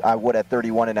for it as I would at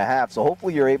 31.5. So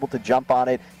hopefully you're able to jump on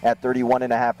it at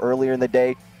 31.5 earlier in the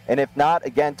day. And if not,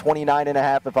 again,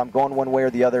 29.5, if I'm going one way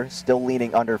or the other, still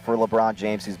leaning under for LeBron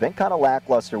James, who's been kind of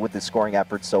lackluster with his scoring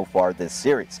efforts so far this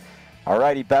series. All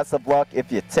righty, best of luck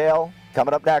if you tail.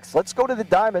 Coming up next, let's go to the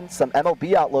Diamond. Some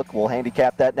MLB outlook. We'll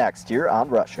handicap that next here on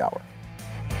Rush Hour.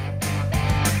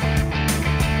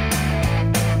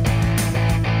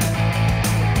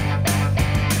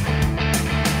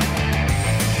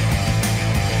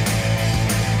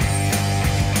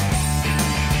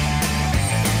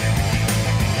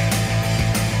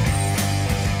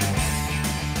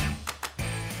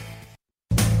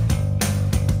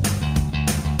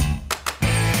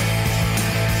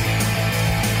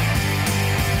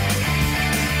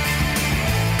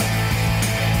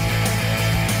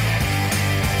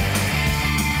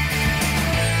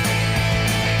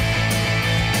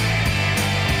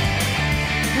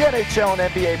 NHL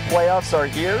and NBA playoffs are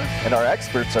here, and our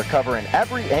experts are covering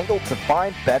every angle to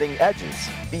find betting edges.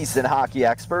 VSiN hockey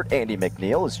expert Andy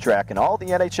McNeil is tracking all the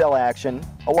NHL action,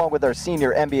 along with our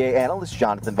senior NBA analyst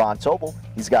Jonathan Von Tobel.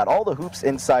 He's got all the hoops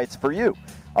insights for you.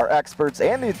 Our experts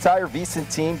and the entire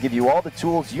VSiN team give you all the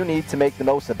tools you need to make the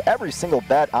most of every single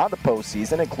bet on the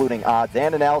postseason, including odds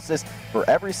and analysis for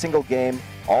every single game,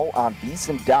 all on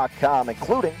VSiN.com,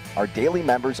 including our daily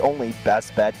members-only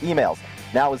best bet emails.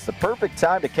 Now is the perfect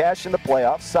time to cash in the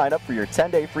playoffs. Sign up for your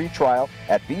 10-day free trial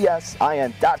at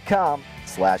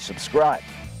VSIN.com/subscribe.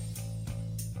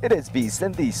 It is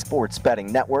VSiN, the Sports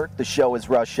Betting Network. The show is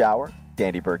Rush Hour.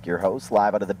 Danny Burke, your host,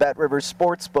 live out of the Bet Rivers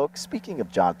Sportsbook. Speaking of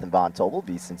Jonathan Von Tobel,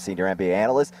 VSiN senior NBA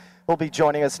analyst, will be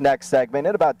joining us next segment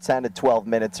in about 10 to 12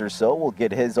 minutes or so. We'll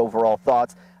get his overall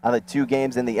thoughts on the 2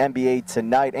 games in the NBA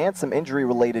tonight and some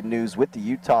injury-related news with the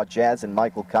Utah Jazz and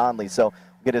Michael Conley. So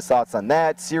get his thoughts on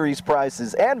that, series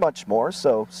prices, and much more.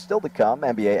 So still to come,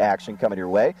 NBA action coming your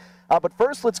way. But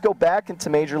first, let's go back into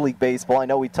Major League Baseball. I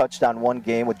know we touched on one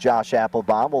game with Josh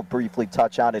Applebaum. We'll briefly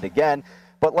touch on it again.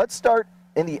 But let's start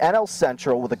in the NL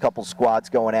Central with a couple squads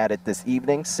going at it this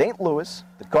evening. St. Louis,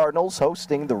 the Cardinals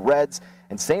hosting the Reds,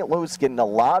 and St. Louis getting a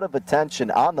lot of attention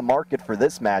on the market for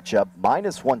this matchup.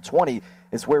 Minus 120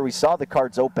 is where we saw the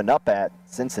Cards open up at.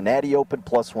 Cincinnati opened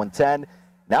plus 110.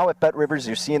 Now at BetRivers,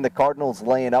 you're seeing the Cardinals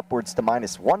laying upwards to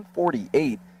minus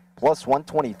 148, plus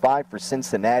 125 for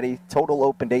Cincinnati. Total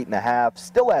opened 8.5,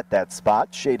 still at that spot,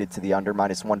 shaded to the under,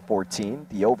 minus 114.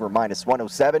 The over, minus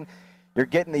 107. You're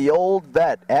getting the old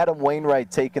vet, Adam Wainwright,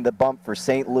 taking the bump for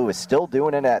St. Louis, still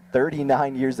doing it at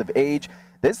 39 years of age.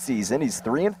 This season, he's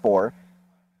 3-4,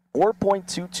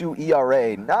 4.22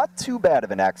 ERA, not too bad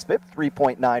of an xFIP,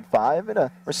 3.95, and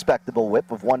a respectable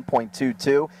whip of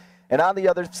 1.22. And on the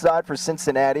other side for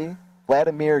Cincinnati,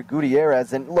 Vladimir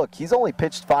Gutierrez, and look, he's only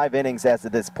pitched 5 innings as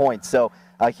of this point, so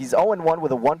he's 0-1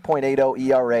 with a 1.80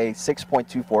 ERA,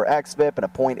 6.24 xFIP, and a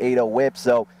 .80 whip,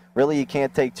 so really you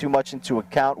can't take too much into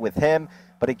account with him.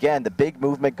 But again, the big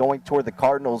movement going toward the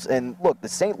Cardinals, and look, the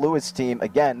St. Louis team,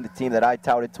 again, the team that I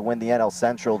touted to win the NL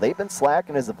Central, they've been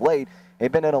slacking as of late.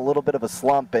 They've been in a little bit of a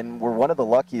slump, and we're one of the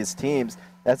luckiest teams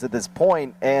as of this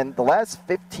point. And the last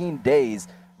 15 days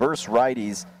versus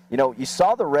righties, you know, you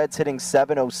saw the Reds hitting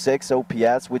 706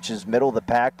 OPS, which is middle of the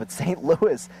pack, but St.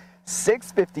 Louis,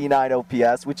 659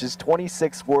 OPS, which is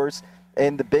 26th worst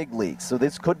in the big leagues. So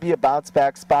this could be a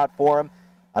bounce-back spot for them.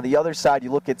 On the other side,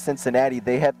 you look at Cincinnati,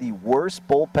 they have the worst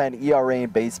bullpen ERA in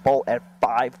baseball at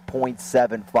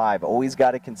 5.75. Always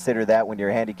got to consider that when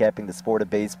you're handicapping the sport of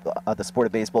baseball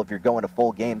if you're going to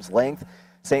full game's length.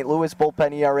 St. Louis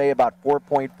bullpen ERA about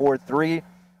 4.43.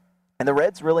 And the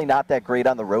Reds really not that great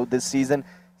on the road this season.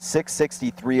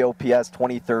 663 OPS,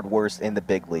 23rd worst in the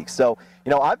big league. So, you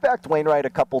know, I've backed Wainwright a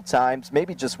couple times,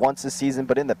 maybe just once this season,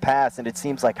 but in the past, and it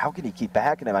seems like, how can he keep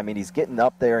backing him? I mean, he's getting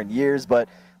up there in years, but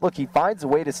look, he finds a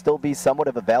way to still be somewhat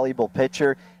of a valuable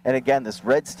pitcher. And again, this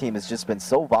Reds team has just been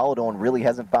so volatile and really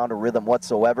hasn't found a rhythm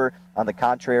whatsoever. On the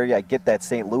contrary, I get that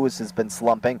St. Louis has been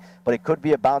slumping, but it could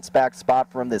be a bounce-back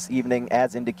spot for him this evening,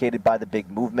 as indicated by the big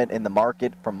movement in the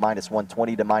market from minus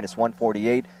 120 to minus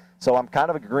 148. So I'm kind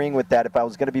of agreeing with that. If I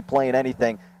was going to be playing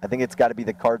anything, I think it's got to be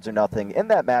the Cards or nothing in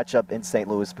that matchup in St.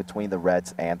 Louis between the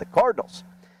Reds and the Cardinals.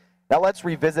 Now let's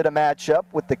revisit a matchup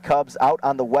with the Cubs out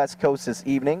on the West Coast this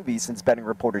evening. VSiN's betting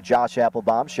reporter Josh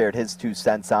Applebaum shared his 2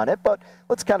 cents on it, but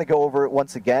let's kind of go over it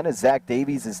once again as Zach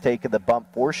Davies has taken the bump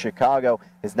for Chicago.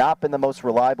 Has not been the most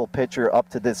reliable pitcher up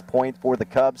to this point for the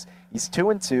Cubs. He's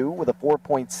 2-2 with a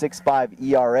 4.65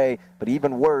 ERA, but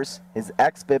even worse, his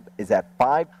xFIP is at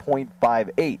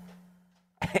 5.58.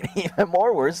 And even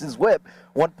more worse, his whip,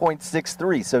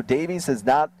 1.63. So Davies has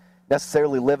not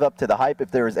necessarily lived up to the hype,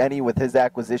 if there is any, with his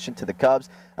acquisition to the Cubs.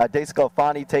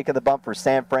 DeSclafani taking the bump for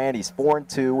San Fran. He's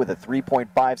 4-2 with a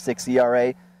 3.56 ERA.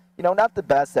 You know, not the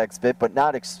best xFIP, but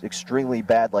not extremely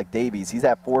bad like Davies. He's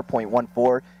at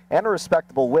 4.14 and a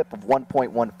respectable whip of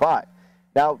 1.15.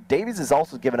 Now, Davies has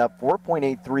also given up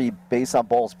 4.83 base on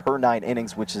balls per 9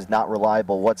 innings, which is not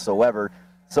reliable whatsoever.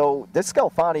 So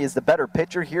DeSclafani is the better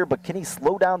pitcher here, but can he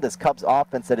slow down this Cubs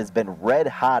offense that has been red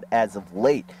hot as of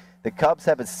late? The Cubs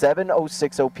have a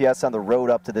 706 OPS on the road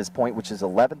up to this point, which is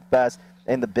 11th best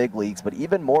in the big leagues, but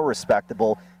even more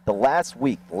respectable, the last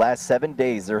 7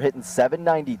 days, they're hitting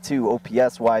 792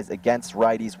 OPS-wise against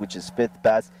righties, which is 5th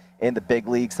best in the big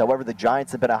leagues. However, the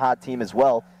Giants have been a hot team as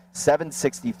well,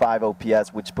 765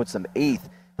 OPS, which puts them 8th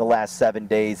the last 7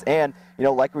 days. And, you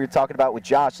know, like we were talking about with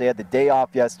Josh, they had the day off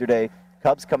yesterday.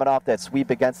 Cubs coming off that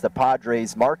sweep against the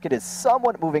Padres. Market is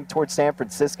somewhat moving towards San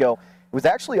Francisco. It was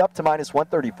actually up to minus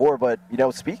 134, but, you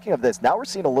know, speaking of this, now we're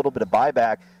seeing a little bit of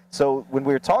buyback. So when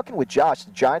we were talking with Josh,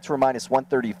 the Giants were minus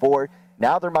 134.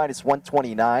 Now they're minus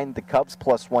 129. The Cubs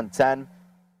plus 110.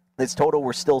 This total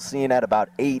we're still seeing at about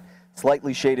 8,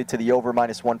 slightly shaded to the over,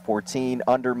 minus 114,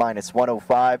 under minus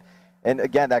 105. And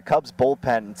again, that Cubs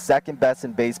bullpen, second best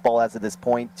in baseball as of this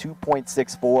point,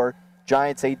 2.64.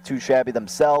 Giants ain't too shabby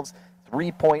themselves,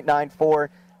 3.94.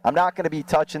 I'm not going to be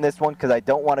touching this one because I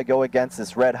don't want to go against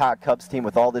this red-hot Cubs team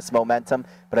with all this momentum,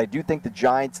 but I do think the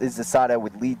Giants is the side I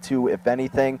would lead to, if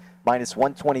anything. Minus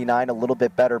 129, a little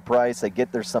bit better price. I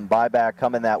get there's some buyback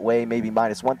coming that way. Maybe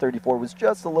minus 134 was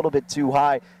just a little bit too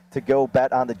high to go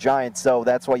bet on the Giants, so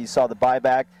that's why you saw the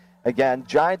buyback. Again,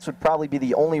 Giants would probably be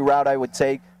the only route I would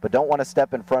take, but don't want to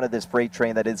step in front of this freight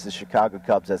train that is the Chicago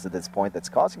Cubs as of this point. That's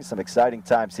causing some exciting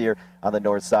times here on the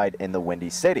north side in the Windy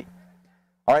City.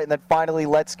 All right, and then finally,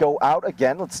 let's go out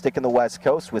again. Let's stick in the West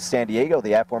Coast with San Diego,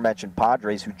 the aforementioned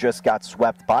Padres, who just got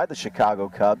swept by the Chicago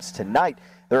Cubs. Tonight,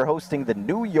 they're hosting the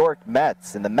New York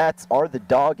Mets, and the Mets are the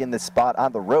dog in this spot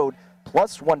on the road.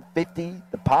 Plus 150,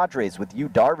 the Padres with Yu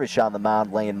Darvish on the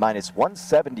mound laying minus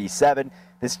 177.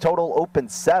 This total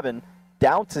opened 7,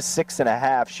 down to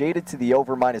 6.5, shaded to the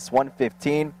over minus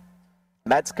 115.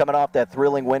 Mets coming off that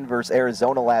thrilling win versus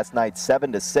Arizona last night,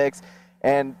 7-6.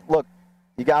 And look,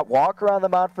 you got Walker on the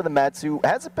mound for the Mets, who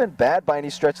hasn't been bad by any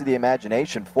stretch of the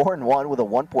imagination. 4-1 with a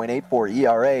 1.84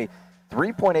 ERA,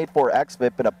 3.84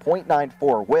 xFIP, and a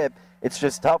 .94 WHIP. It's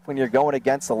just tough when you're going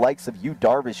against the likes of Yu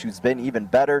Darvish, who's been even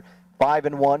better.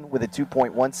 5-1 with a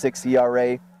 2.16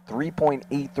 ERA,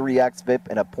 3.83 xFIP,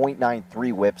 and a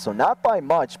 .93 WHIP. So not by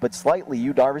much, but slightly.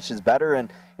 Yu Darvish is better.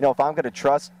 And, if I'm going to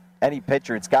trust any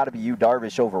pitcher, it's got to be Yu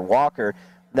Darvish over Walker.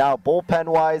 Now,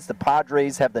 bullpen-wise, the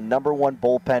Padres have the #1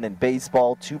 bullpen in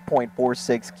baseball,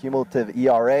 2.46 cumulative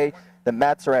ERA. The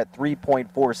Mets are at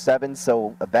 3.47,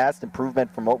 so a vast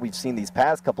improvement from what we've seen these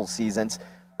past couple seasons.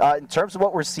 In terms of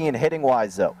what we're seeing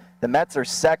hitting-wise, though, the Mets are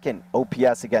second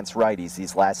OPS against righties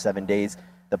these last 7 days.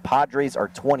 The Padres are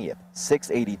 20th,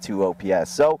 682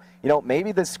 OPS. So,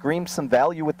 maybe this screams some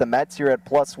value with the Mets here at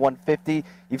plus 150.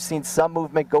 You've seen some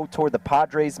movement go toward the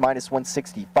Padres, minus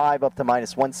 165 up to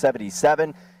minus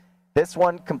 177. This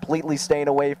one completely staying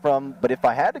away from. But if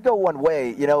I had to go one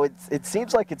way, it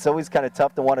seems like it's always kind of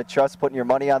tough to want to trust putting your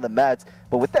money on the Mets.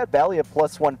 But with that value at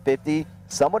plus 150,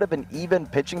 somewhat of an even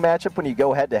pitching matchup when you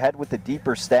go head-to-head with the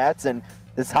deeper stats. And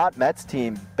this hot Mets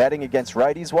team betting against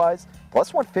righties-wise,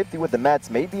 plus 150 with the Mets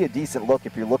may be a decent look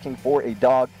if you're looking for a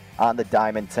dog on the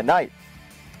diamond tonight.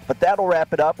 But that'll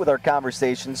wrap it up with our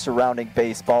conversation surrounding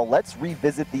baseball. Let's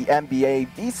revisit the NBA.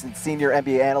 VSiN senior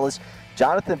NBA analyst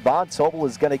Jonathan Von Tobel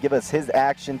is going to give us his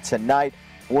action tonight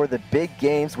for the big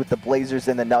games with the Blazers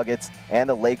and the Nuggets and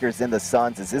the Lakers and the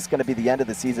Suns. Is this going to be the end of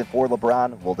the season for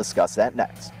LeBron? We'll discuss that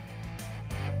next.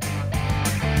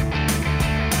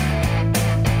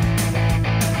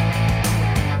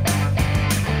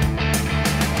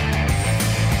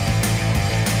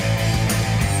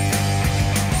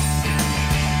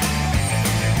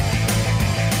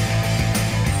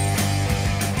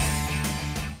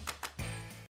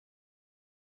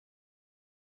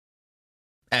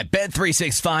 At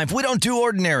Bet365, we don't do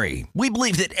ordinary. We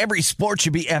believe that every sport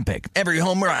should be epic. Every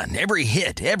home run, every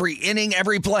hit, every inning,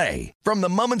 every play. From the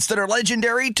moments that are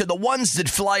legendary to the ones that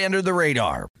fly under the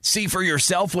radar. See for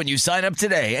yourself when you sign up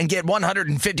today and get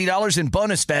 $150 in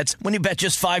bonus bets when you bet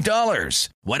just $5.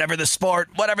 Whatever the sport,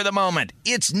 whatever the moment,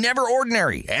 it's never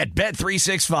ordinary at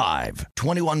Bet365.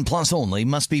 21 plus only.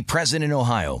 Must be present in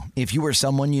Ohio. If you or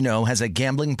someone you know has a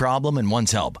gambling problem and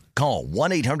wants help, call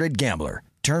 1-800-GAMBLER.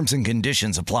 Terms and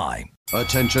conditions apply.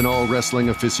 Attention all wrestling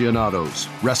aficionados.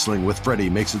 Wrestling with Freddie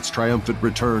makes its triumphant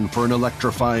return for an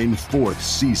electrifying 4th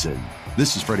season.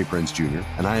 This is Freddie Prinze Jr.,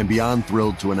 and I am beyond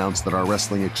thrilled to announce that our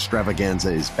wrestling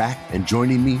extravaganza is back, and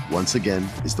joining me once again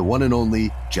is the one and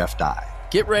only Jeff Dye.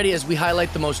 Get ready as we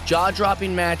highlight the most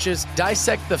jaw-dropping matches,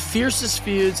 dissect the fiercest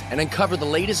feuds, and uncover the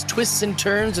latest twists and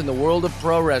turns in the world of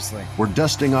pro wrestling. We're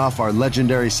dusting off our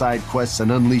legendary side quests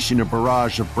and unleashing a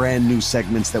barrage of brand new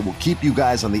segments that will keep you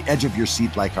guys on the edge of your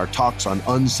seat like our talks on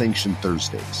Unsanctioned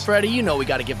Thursdays. Freddie, we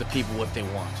got to give the people what they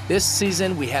want. This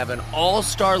season, we have an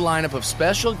all-star lineup of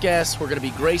special guests who are going to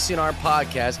be gracing our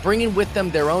podcast, bringing with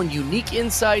them their own unique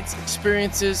insights,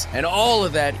 experiences, and all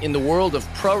of that in the world of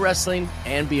pro wrestling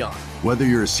and beyond. Whether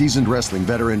you're a seasoned wrestling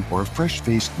veteran or a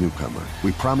fresh-faced newcomer,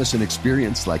 we promise an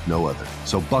experience like no other.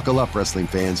 So buckle up, wrestling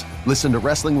fans. Listen to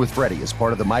Wrestling with Freddie as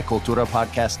part of the My Cultura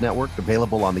Podcast Network,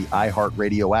 available on the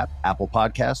iHeartRadio app, Apple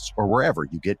Podcasts, or wherever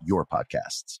you get your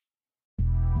podcasts.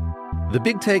 The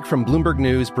Big Take from Bloomberg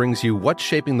News brings you what's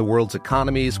shaping the world's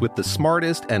economies with the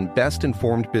smartest and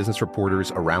best-informed business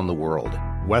reporters around the world.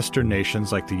 Western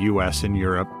nations like the U.S. and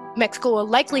Europe. Mexico will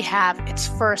likely have its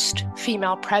first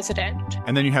female president.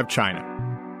 And then you have China.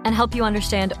 And help you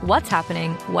understand what's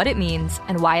happening, what it means,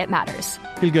 and why it matters.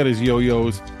 He'll get his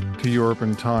yo-yos to Europe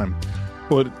in time.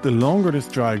 But the longer this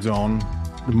drags on,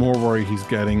 the more worry he's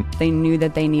getting. They knew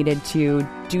that they needed to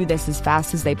do this as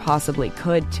fast as they possibly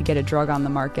could to get a drug on the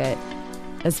market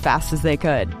as fast as they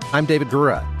could. I'm David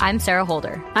Gura. I'm Sarah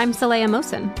Holder. I'm Saleha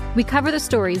Mohsen. We cover the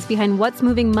stories behind what's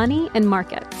moving money and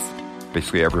markets.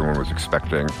 Basically, everyone was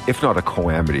expecting, if not a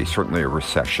calamity, certainly a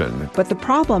recession. But the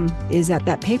problem is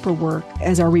that paperwork,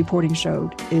 as our reporting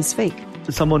showed, is fake.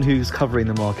 As someone who's covering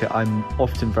the market, I'm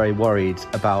often very worried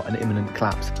about an imminent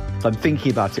collapse. I'm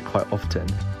thinking about it quite often.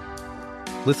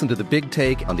 Listen to The Big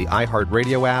Take on the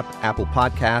iHeartRadio app, Apple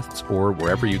Podcasts, or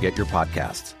wherever you get your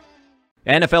podcasts.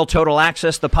 NFL Total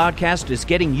Access, the podcast, is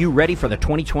getting you ready for the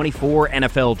 2024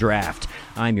 NFL Draft.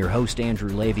 I'm your host, Andrew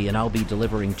Levy, and I'll be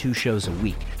delivering 2 shows a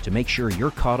week to make sure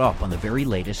you're caught up on the very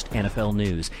latest NFL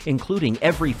news, including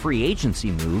every free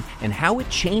agency move and how it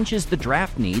changes the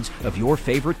draft needs of your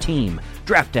favorite team.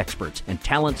 Draft experts and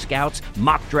talent scouts,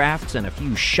 mock drafts, and a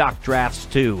few shock drafts,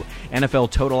 too.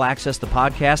 NFL Total Access, the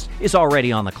podcast, is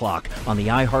already on the clock on the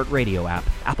iHeartRadio app,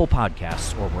 Apple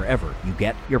Podcasts, or wherever you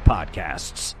get your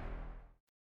podcasts.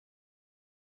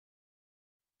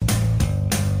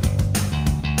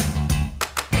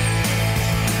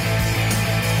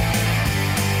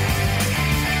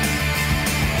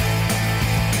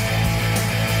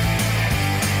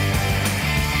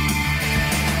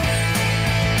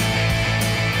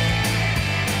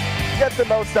 Get the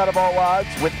most out of all odds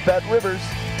with Bet Rivers.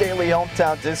 Daily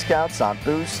hometown discounts on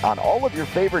boosts on all of your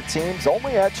favorite teams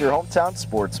only at your hometown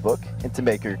sportsbook. And to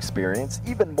make your experience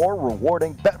even more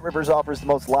rewarding, Bet Rivers offers the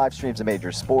most live streams of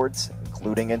major sports,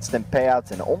 including instant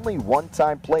payouts and only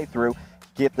one-time playthrough.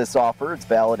 Get this offer. It's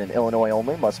valid in Illinois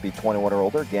only. Must be 21 or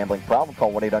older. Gambling problem?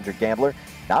 Call 1-800-GAMBLER.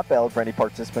 Not valid for any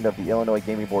participant of the Illinois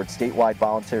Gaming Board statewide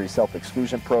voluntary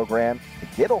self-exclusion program. To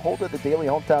get a hold of the daily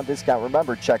hometown discount,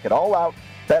 remember, check it all out.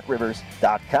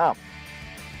 BetRivers.com.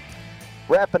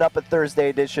 Wrapping up a Thursday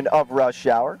edition of Rush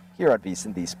Hour here on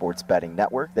VSiN, the Sports Betting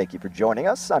Network. Thank you for joining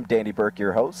us. I'm Danny Burke,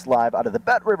 your host, live out of the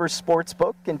Bet Rivers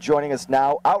Sportsbook. And joining us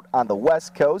now out on the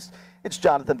West Coast, it's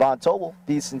Jonathan Von Tobel,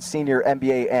 VSiN senior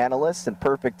NBA analyst, and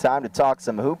perfect time to talk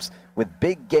some hoops with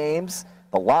big games.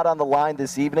 A lot on the line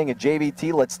this evening. And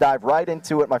JVT, let's dive right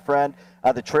into it, my friend.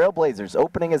 The Trailblazers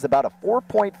opening as about a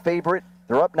 4-point favorite.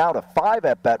 They're up now to 5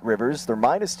 at Bet Rivers. They're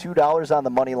minus $2 on the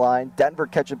money line. Denver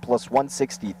catching plus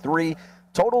 163.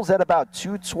 Totals at about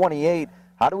 228.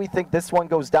 How do we think this one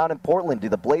goes down in Portland? Do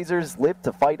the Blazers live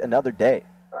to fight another day?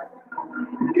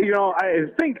 You know, I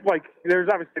think, there's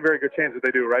obviously a very good chance that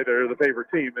they do, right? They're the favorite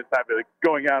team. It's not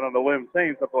going out on the limb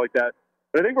saying something like that.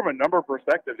 But I think from a number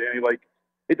perspective, Danny,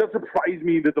 it does surprise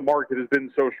me that the market has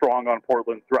been so strong on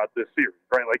Portland throughout this series,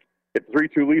 right? It's a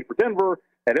 3-2 lead for Denver.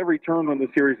 At every turn when the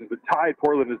series has been tied,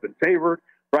 Portland has been favored,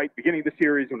 right? Beginning of the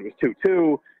series when it was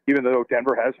 2-2, even though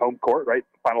Denver has home court, right?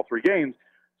 The final 3 games.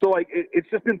 So, it's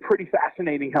just been pretty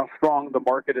fascinating how strong the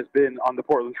market has been on the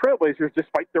Portland Trailblazers,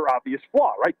 despite their obvious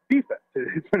flaw, right? Defense.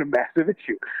 It's been a massive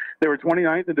issue. They were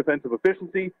 29th in defensive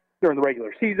efficiency during the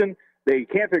regular season. They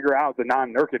can't figure out the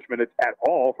non-Nurkic minutes at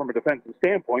all from a defensive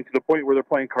standpoint, to the point where they're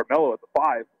playing Carmelo at the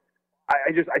 5.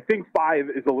 I think 5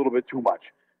 is a little bit too much.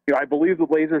 I believe the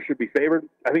Blazers should be favored.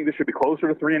 I think this should be closer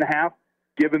to 3.5,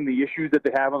 given the issues that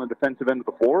they have on the defensive end of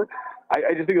the floor.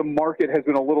 I just think the market has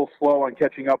been a little slow on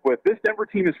catching up with. This Denver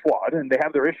team is flawed, and they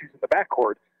have their issues in the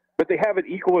backcourt, but they have an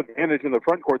equal advantage in the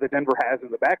front court that Denver has in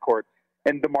the backcourt,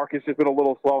 and the market's just been a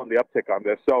little slow in the uptick on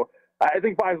this. So I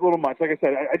think 5 is a little much. Like I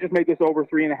said, I just made this over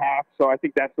 3.5, so I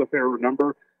think that's the fair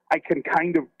number. I can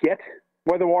kind of get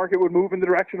why the market would move in the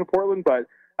direction of Portland, but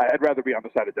I'd rather be on the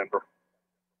side of Denver.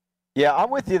 Yeah, I'm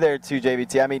with you there too,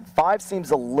 JVT. I mean, 5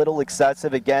 seems a little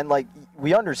excessive. Again,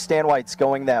 we understand why it's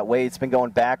going that way. It's been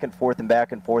going back and forth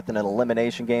in an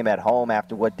elimination game at home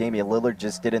after what Damian Lillard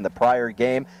just did in the prior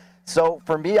game. So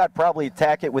for me, I'd probably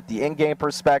attack it with the in-game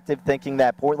perspective, thinking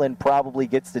that Portland probably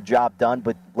gets the job done,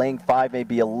 but laying 5 may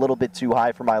be a little bit too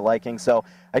high for my liking. So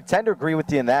I tend to agree with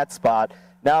you in that spot.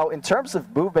 Now, in terms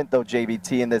of movement, though,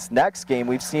 JVT, in this next game,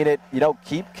 we've seen it,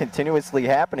 keep continuously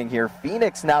happening here.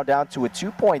 Phoenix now down to a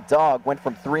 2-point dog, went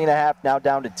from 3.5 now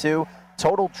down to 2.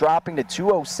 Total dropping to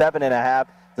 207.5.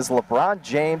 Does LeBron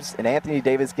James and Anthony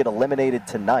Davis get eliminated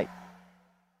tonight?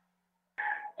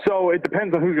 So it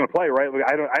depends on who's going to play, right?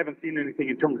 I haven't seen anything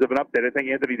in terms of an update. I think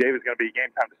Anthony Davis is going to be a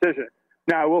game-time decision.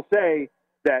 Now, I will say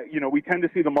that, we tend to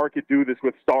see the market do this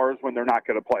with stars when they're not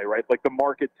going to play, right? The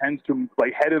market tends to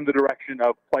head in the direction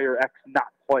of player X not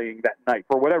playing that night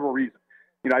for whatever reason.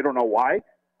 I don't know why,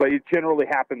 but it generally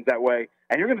happens that way.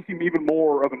 And you're going to see even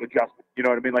more of an adjustment. You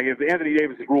know what I mean? If Anthony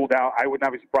Davis is ruled out, I would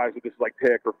not be surprised if this is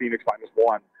pick or Phoenix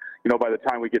 -1, by the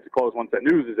time we get to close once that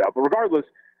news is out. But regardless,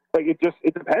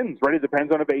 it depends, right? It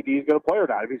depends on if AD is going to play or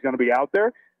not. If he's going to be out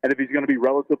there, and if he's going to be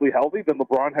relatively healthy, then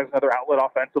LeBron has another outlet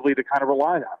offensively to kind of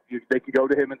rely on. They can go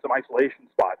to him in some isolation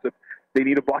spots. If they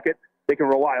need a bucket, they can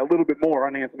rely a little bit more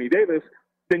on Anthony Davis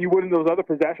than you would in those other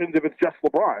possessions if it's just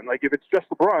LeBron. If it's just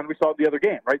LeBron, we saw it the other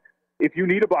game, right? If you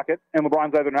need a bucket and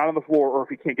LeBron's either not on the floor or if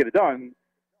he can't get it done,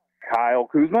 Kyle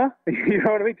Kuzma, you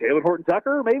know what I mean? Taylor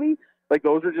Horton-Tucker, maybe?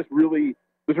 Those are just really...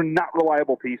 Those are not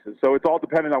reliable pieces. So it's all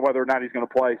dependent on whether or not he's going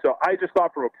to play. So I just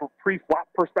thought from a pre-flop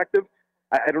perspective,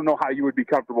 I don't know how you would be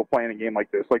comfortable playing a game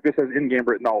like this. This has in-game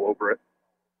written all over it.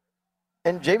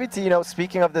 And JVT,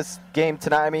 speaking of this game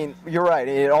tonight, I mean, you're right.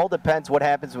 It all depends what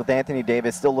happens with Anthony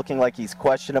Davis still looking like he's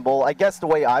questionable. I guess the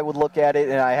way I would look at it,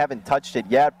 and I haven't touched it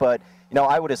yet, but,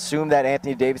 I would assume that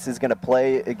Anthony Davis is going to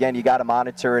play. Again, you got to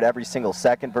monitor it every single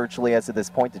second virtually as of this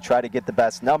point to try to get the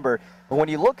best number. But when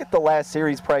you look at the last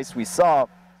series price we saw,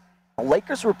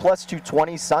 Lakers were plus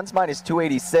 220, Suns minus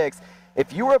 286.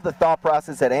 If you were of the thought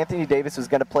process that Anthony Davis was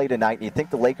going to play tonight and you think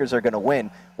the Lakers are going to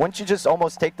win, wouldn't you just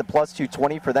almost take the plus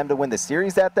 220 for them to win the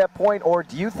series at that point? Or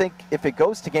do you think if it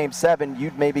goes to Game 7,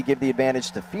 you'd maybe give the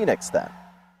advantage to Phoenix then?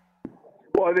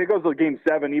 Well, if it goes to Game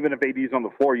 7, even if AD's on the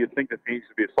floor, you'd think that Phoenix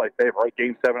would be a slight favorite, right?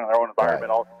 Game 7 in their own environment.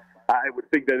 Right. I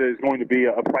would think that there's going to be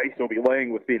a price they'll be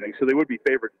laying with Phoenix, so they would be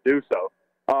favored to do so.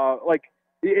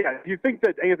 If you think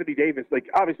that Anthony Davis,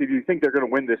 obviously if you think they're going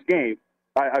to win this game,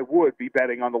 I would be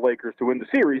betting on the Lakers to win the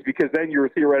series because then you're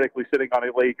theoretically sitting on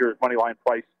a Lakers money line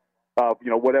price of,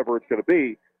 whatever it's going to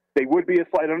be. They would be a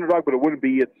slight underdog, but it wouldn't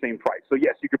be at the same price. So,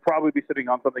 yes, you could probably be sitting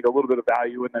on something a little bit of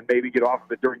value and then maybe get off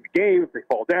of it during the game if they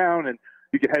fall down, and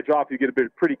you can hedge off. You get a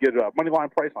pretty good money line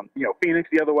price on, Phoenix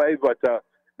the other way. But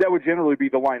that would generally be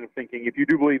the line of thinking. If you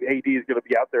do believe AD is going to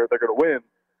be out there, they're going to win,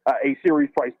 a series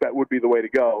price bet would be the way to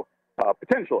go,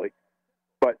 potentially.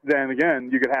 But then again,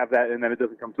 you could have that, and then it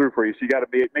doesn't come through for you. So you got to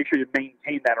make sure you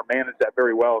maintain that or manage that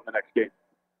very well in the next game.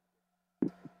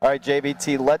 All right,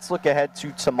 JVT, let's look ahead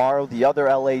to tomorrow. The other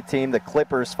LA team, the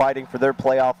Clippers, fighting for their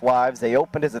playoff lives. They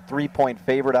opened as a 3-point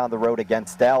favorite on the road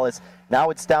against Dallas.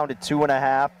 Now it's down to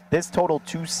 2.5. This total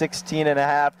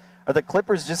 216.5. Are the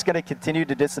Clippers just going to continue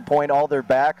to disappoint all their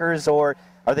backers, or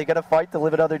are they going to fight to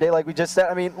live another day like we just said?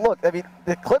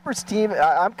 The Clippers team,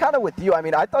 I'm kind of with you.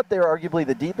 I thought they were arguably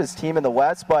the deepest team in the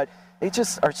West, but they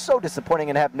just are so disappointing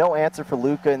and have no answer for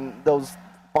Luka. And those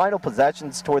final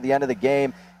possessions toward the end of the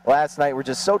game last night were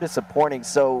just so disappointing.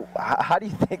 So how do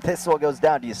you think this one goes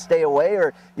down? Do you stay away,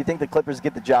 or do you think the Clippers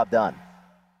get the job done?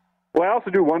 Well, I also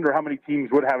do wonder how many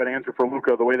teams would have an answer for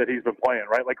Luka the way that he's been playing,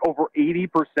 right? Over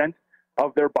 80%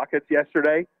 of their buckets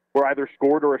yesterday were either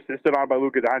scored or assisted on by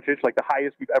Luka Doncic, the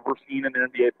highest we've ever seen in an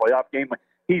NBA playoff game.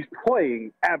 He's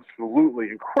playing absolutely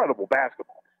incredible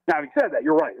basketball. Now, having said that,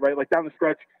 you're right? Down the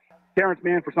stretch, Terrence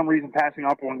Mann, for some reason, passing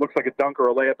up when it looks like a dunk or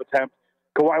a layup attempt.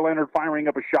 Kawhi Leonard firing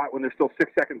up a shot when there's still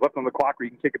 6 seconds left on the clock where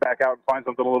you can kick it back out and find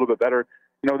something a little bit better.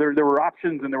 There were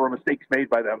options and there were mistakes made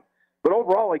by them. But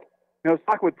overall, I was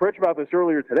talking with Pritch about this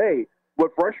earlier today.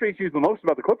 What frustrates you the most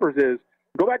about the Clippers is,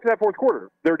 go back to that fourth quarter.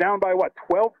 They're down by,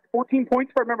 12, 14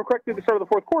 points, if I remember correctly, at the start of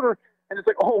the fourth quarter. And it's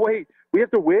oh, wait, we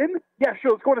have to win? Yeah,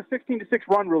 sure, let's go on a 16-6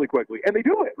 run really quickly. And they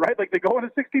do it, right? They go on a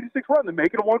 16-6 run. They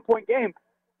make it a 1-point game.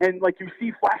 And, you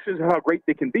see flashes of how great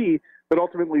they can be, but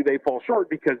ultimately they fall short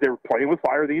because they're playing with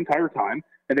fire the entire time,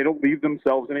 and they don't leave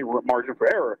themselves any margin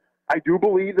for error. I do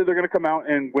believe that they're going to come out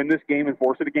and win this game and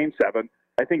force it to Game 7.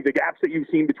 I think the gaps that you've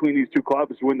seen between these two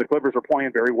clubs when the Clippers are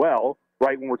playing very well,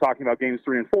 right, when we're talking about Games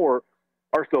 3 and 4,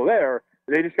 are still there.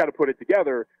 They just got to put it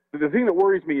together. The thing that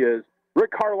worries me is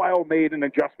Rick Carlisle made an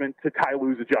adjustment to Ty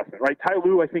Lue's adjustment, right? Ty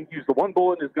Lue, I think, used the one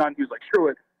bullet in his gun. He was screw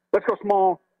it. Let's go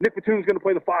small. Nick Batum's going to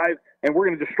play the 5, and we're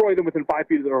going to destroy them within 4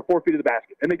 feet of the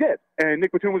basket. And they did. And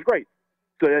Nick Batum was great.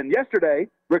 So then yesterday,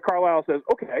 Rick Carlisle says,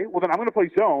 okay, well, then I'm going to play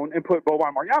zone and put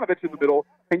Boban Marjanovic in the middle,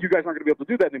 and you guys aren't going to be able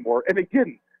to do that anymore. And they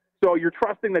didn't. So you're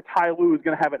trusting that Ty Lue is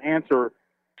going to have an answer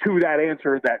to that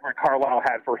answer that Rick Carlisle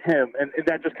had for him, and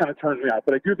that just kind of turns me out.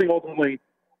 But I do think ultimately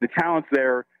the talent's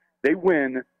there. They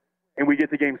win, and we get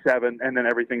to Game 7, and then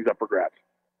everything's up for grabs.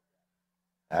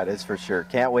 That is for sure.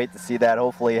 Can't wait to see that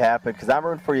hopefully happen because I'm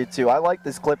rooting for you too. I like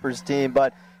this Clippers team,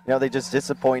 but they just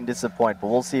disappoint. But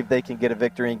we'll see if they can get a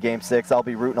victory in Game 6. I'll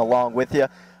be rooting along with you.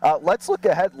 Let's look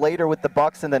ahead later with the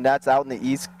Bucks and the Nets out in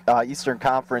the Eastern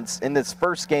Conference. In this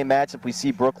first game matchup, we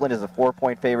see Brooklyn as a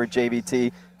 4-point favorite,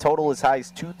 JVT. Total as high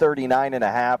as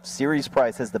 239.5. Series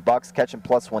price has the Bucks catching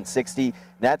plus 160.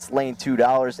 Nets laying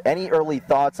 $2. Any early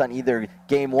thoughts on either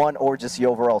Game 1 or just the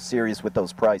overall series with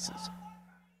those prices?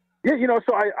 Yeah,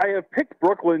 so I have picked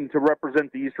Brooklyn to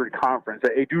represent the Eastern Conference.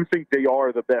 I do think they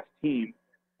are the best team.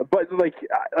 But,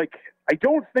 I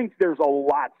don't think there's a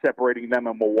lot separating them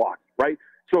and Milwaukee, right?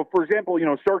 So, for example,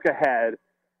 Circa had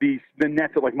the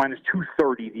Nets at minus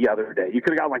 230 the other day. You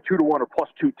could have got 2-1 or plus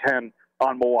 210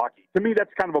 on Milwaukee. To me,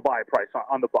 that's kind of a buy price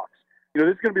on the Bucks. This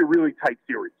is going to be a really tight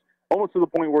series, almost to the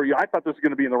point where I thought this was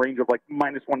going to be in the range of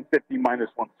minus 150, minus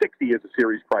 160 as a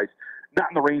series price, not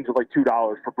in the range of $2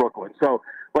 for Brooklyn. So,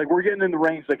 we're getting in the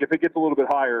range, if it gets a little bit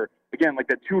higher, again,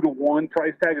 that 2-1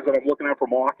 price tag is what I'm looking at for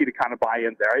Milwaukee to kind of buy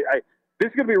in there. This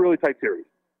is going to be a really tight series.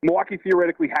 Milwaukee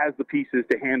theoretically has the pieces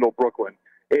to handle Brooklyn.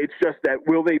 It's just that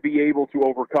will they be able to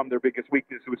overcome their biggest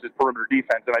weakness, which is perimeter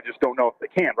defense, and I just don't know if they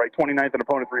can, right? 29th in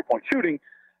opponent three-point shooting.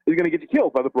 is going to get you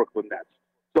killed by the Brooklyn Nets.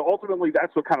 So ultimately,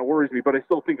 that's what kind of worries me. But I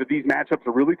still think that these matchups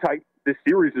are really tight. This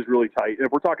series is really tight. And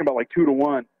if we're talking about like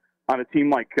 2-1 on a team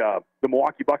like the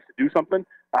Milwaukee Bucks to do something,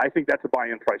 I think that's a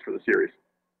buy-in price for the series.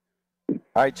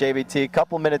 All right, JVT, a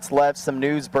couple minutes left. Some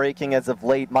news breaking as of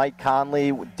late. Mike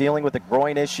Conley dealing with a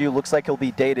groin issue. Looks like he'll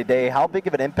be day-to-day. How big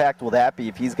of an impact will that be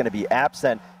if he's going to be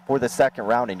absent for the second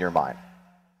round in your mind?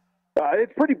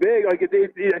 It's pretty big. I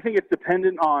think it's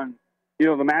dependent on the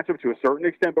matchup to a certain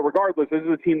extent. But regardless, this is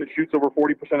a team that shoots over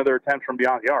 40% of their attempts from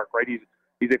beyond the arc, right? He's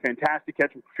a fantastic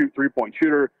catch-and-shoot three-point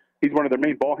shooter. He's one of their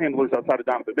main ball handlers outside of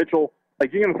Donovan Mitchell.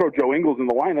 Like, you're going to throw Joe Ingles in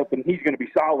the lineup, and he's going to be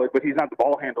solid, but he's not the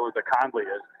ball handler that Conley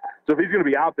is. So if he's going to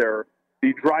be out there,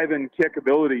 the drive-and kick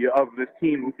ability of this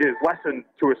team is lessened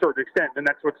to a certain extent, and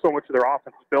that's what so much of their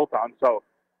offense is built on. So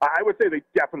I would say they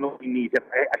definitely need him.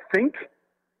 I think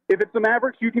if it's the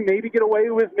Mavericks, you can maybe get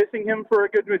away with missing him for a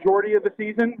good majority of the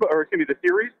season, or excuse me, the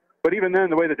series. But even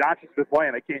then, the way the Doncic is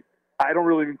playing, I don't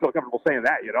really even feel comfortable saying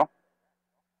that,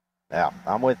 Yeah,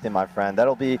 I'm with you, my friend.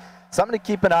 That'll be something to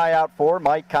keep an eye out for.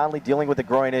 Mike Conley dealing with a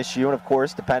groin issue, and, of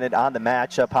course, dependent on the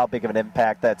matchup, how big of an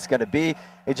impact that's going to be.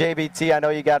 Hey, JVT, I know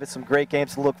you got some great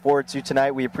games to look forward to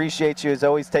tonight. We appreciate you, as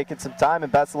always, taking some time,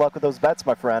 and best of luck with those bets,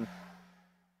 my friend.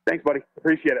 Thanks, buddy.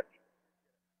 Appreciate it.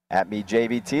 At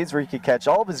MeJVT is where you can catch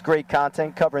all of his great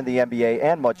content covering the NBA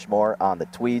and much more on the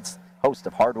tweets. Host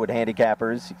of Hardwood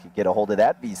Handicappers. You can get a hold of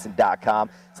that,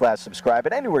 VSiN.com/subscribe,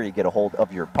 and anywhere you get a hold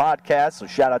of your podcast. So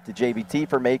shout out to JVT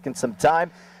for making some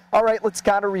time. All right, let's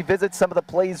kind of revisit some of the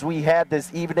plays we had this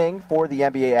evening for the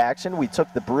NBA action. We took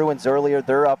the Bruins earlier.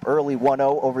 They're up early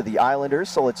 1-0 over the Islanders,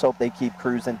 so let's hope they keep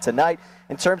cruising tonight.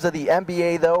 In terms of the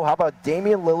NBA, though, how about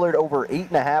Damian Lillard over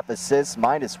 8.5 assists,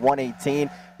 -118.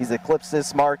 He's eclipsed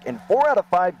this mark in 4 out of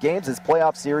 5 games this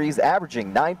playoff series,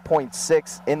 averaging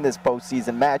 9.6 in this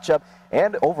postseason matchup,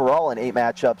 and overall in 8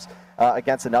 matchups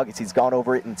against the Nuggets. He's gone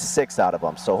over it in 6 out of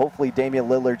them. So hopefully Damian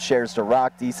Lillard shares the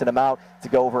rock decent amount to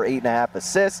go over 8.5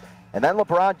 assists. And then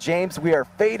LeBron James, we are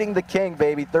fading the king,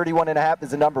 baby. 31.5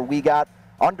 is the number we got.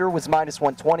 Under was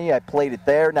 -120. I played it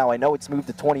there. Now I know it's moved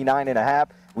to 29.5.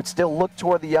 Would still look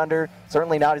toward the under.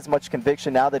 Certainly not as much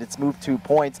conviction now that it's moved 2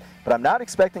 points. But I'm not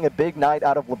expecting a big night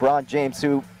out of LeBron James,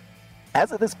 who,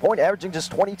 as of this point, averaging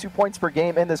just 22 points per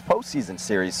game in this postseason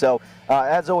series. So,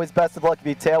 as always, best of luck if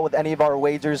you tail with any of our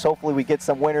wagers. Hopefully we get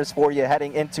some winners for you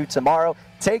heading into tomorrow.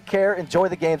 Take care. Enjoy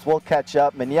the games. We'll catch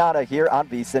up mañana here on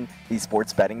VSiN, the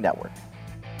Sports Betting Network.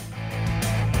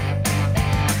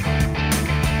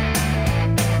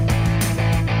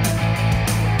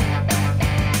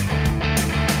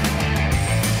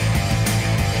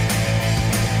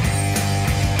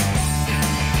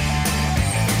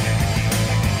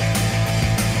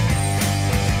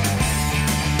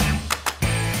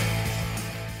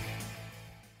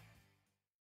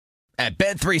 At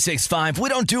Bet365, we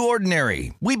don't do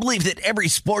ordinary. We believe that every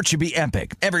sport should be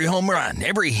epic. Every home run,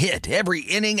 every hit, every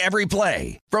inning, every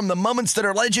play. From the moments that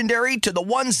are legendary to the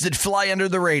ones that fly under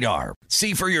the radar.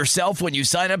 See for yourself when you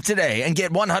sign up today and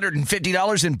get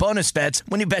 $150 in bonus bets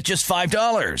when you bet just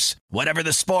 $5. Whatever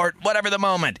the sport, whatever the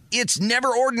moment, it's never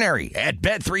ordinary at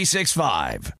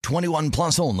Bet365. 21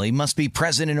 plus only. Must be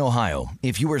present in Ohio.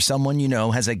 If you or someone you know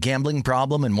has a gambling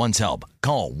problem and wants help,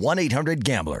 call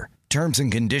 1-800-GAMBLER. Terms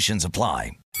and conditions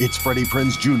apply. It's Freddie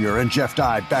Prinze Jr. and Jeff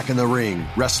Dye back in the ring.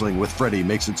 Wrestling with Freddie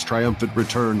makes its triumphant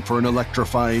return for an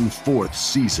electrifying 4th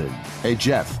season. Hey,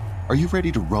 Jeff, are you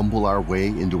ready to rumble our way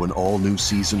into an all-new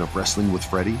season of Wrestling with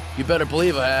Freddie? You better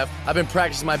believe I have. I've been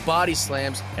practicing my body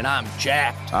slams, and I'm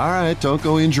jacked. All right, don't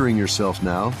go injuring yourself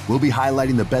now. We'll be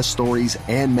highlighting the best stories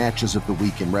and matches of the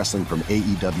week in wrestling from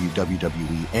AEW,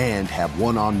 WWE, and have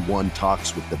one-on-one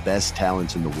talks with the best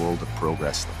talents in the world of pro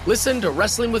wrestling. Listen to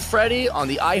Wrestling with Freddie on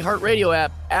the iHeartRadio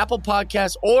app, Apple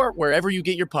Podcasts, or wherever you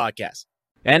get your podcasts.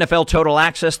 NFL Total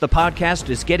Access, the podcast,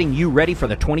 is getting you ready for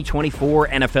the 2024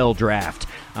 NFL Draft.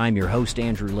 I'm your host,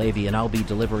 Andrew Levy, and I'll be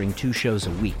delivering 2 shows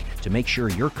a week to make sure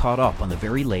you're caught up on the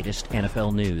very latest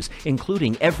NFL news,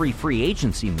 including every free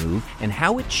agency move and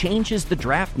how it changes the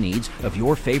draft needs of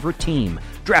your favorite team.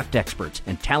 Draft experts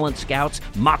and talent scouts,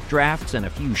 mock drafts, and a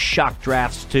few shock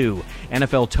drafts, too.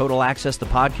 NFL Total Access, the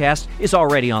podcast, is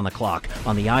already on the clock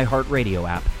on the iHeartRadio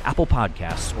app, Apple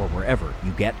Podcasts, or wherever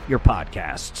you get your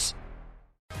podcasts.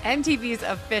 MTV's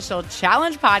official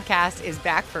Challenge podcast is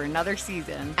back for another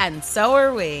season. And so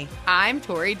are we. I'm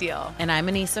Tori Deal. And I'm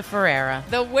Anissa Ferreira.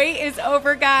 The wait is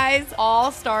over, guys. All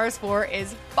Stars 4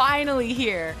 is finally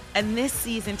here. And this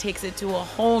season takes it to a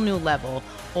whole new level.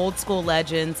 Old school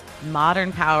legends,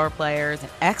 modern power players,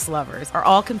 and ex-lovers are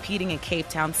all competing in Cape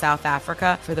Town, South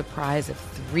Africa for the prize of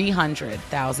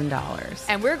 $300,000.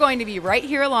 And we're going to be right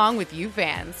here along with you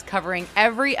fans, covering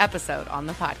every episode on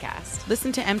the podcast.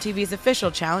 Listen to MTV's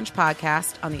official Challenge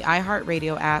podcast on the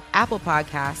iHeartRadio app, Apple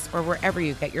Podcasts, or wherever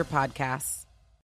you get your podcasts.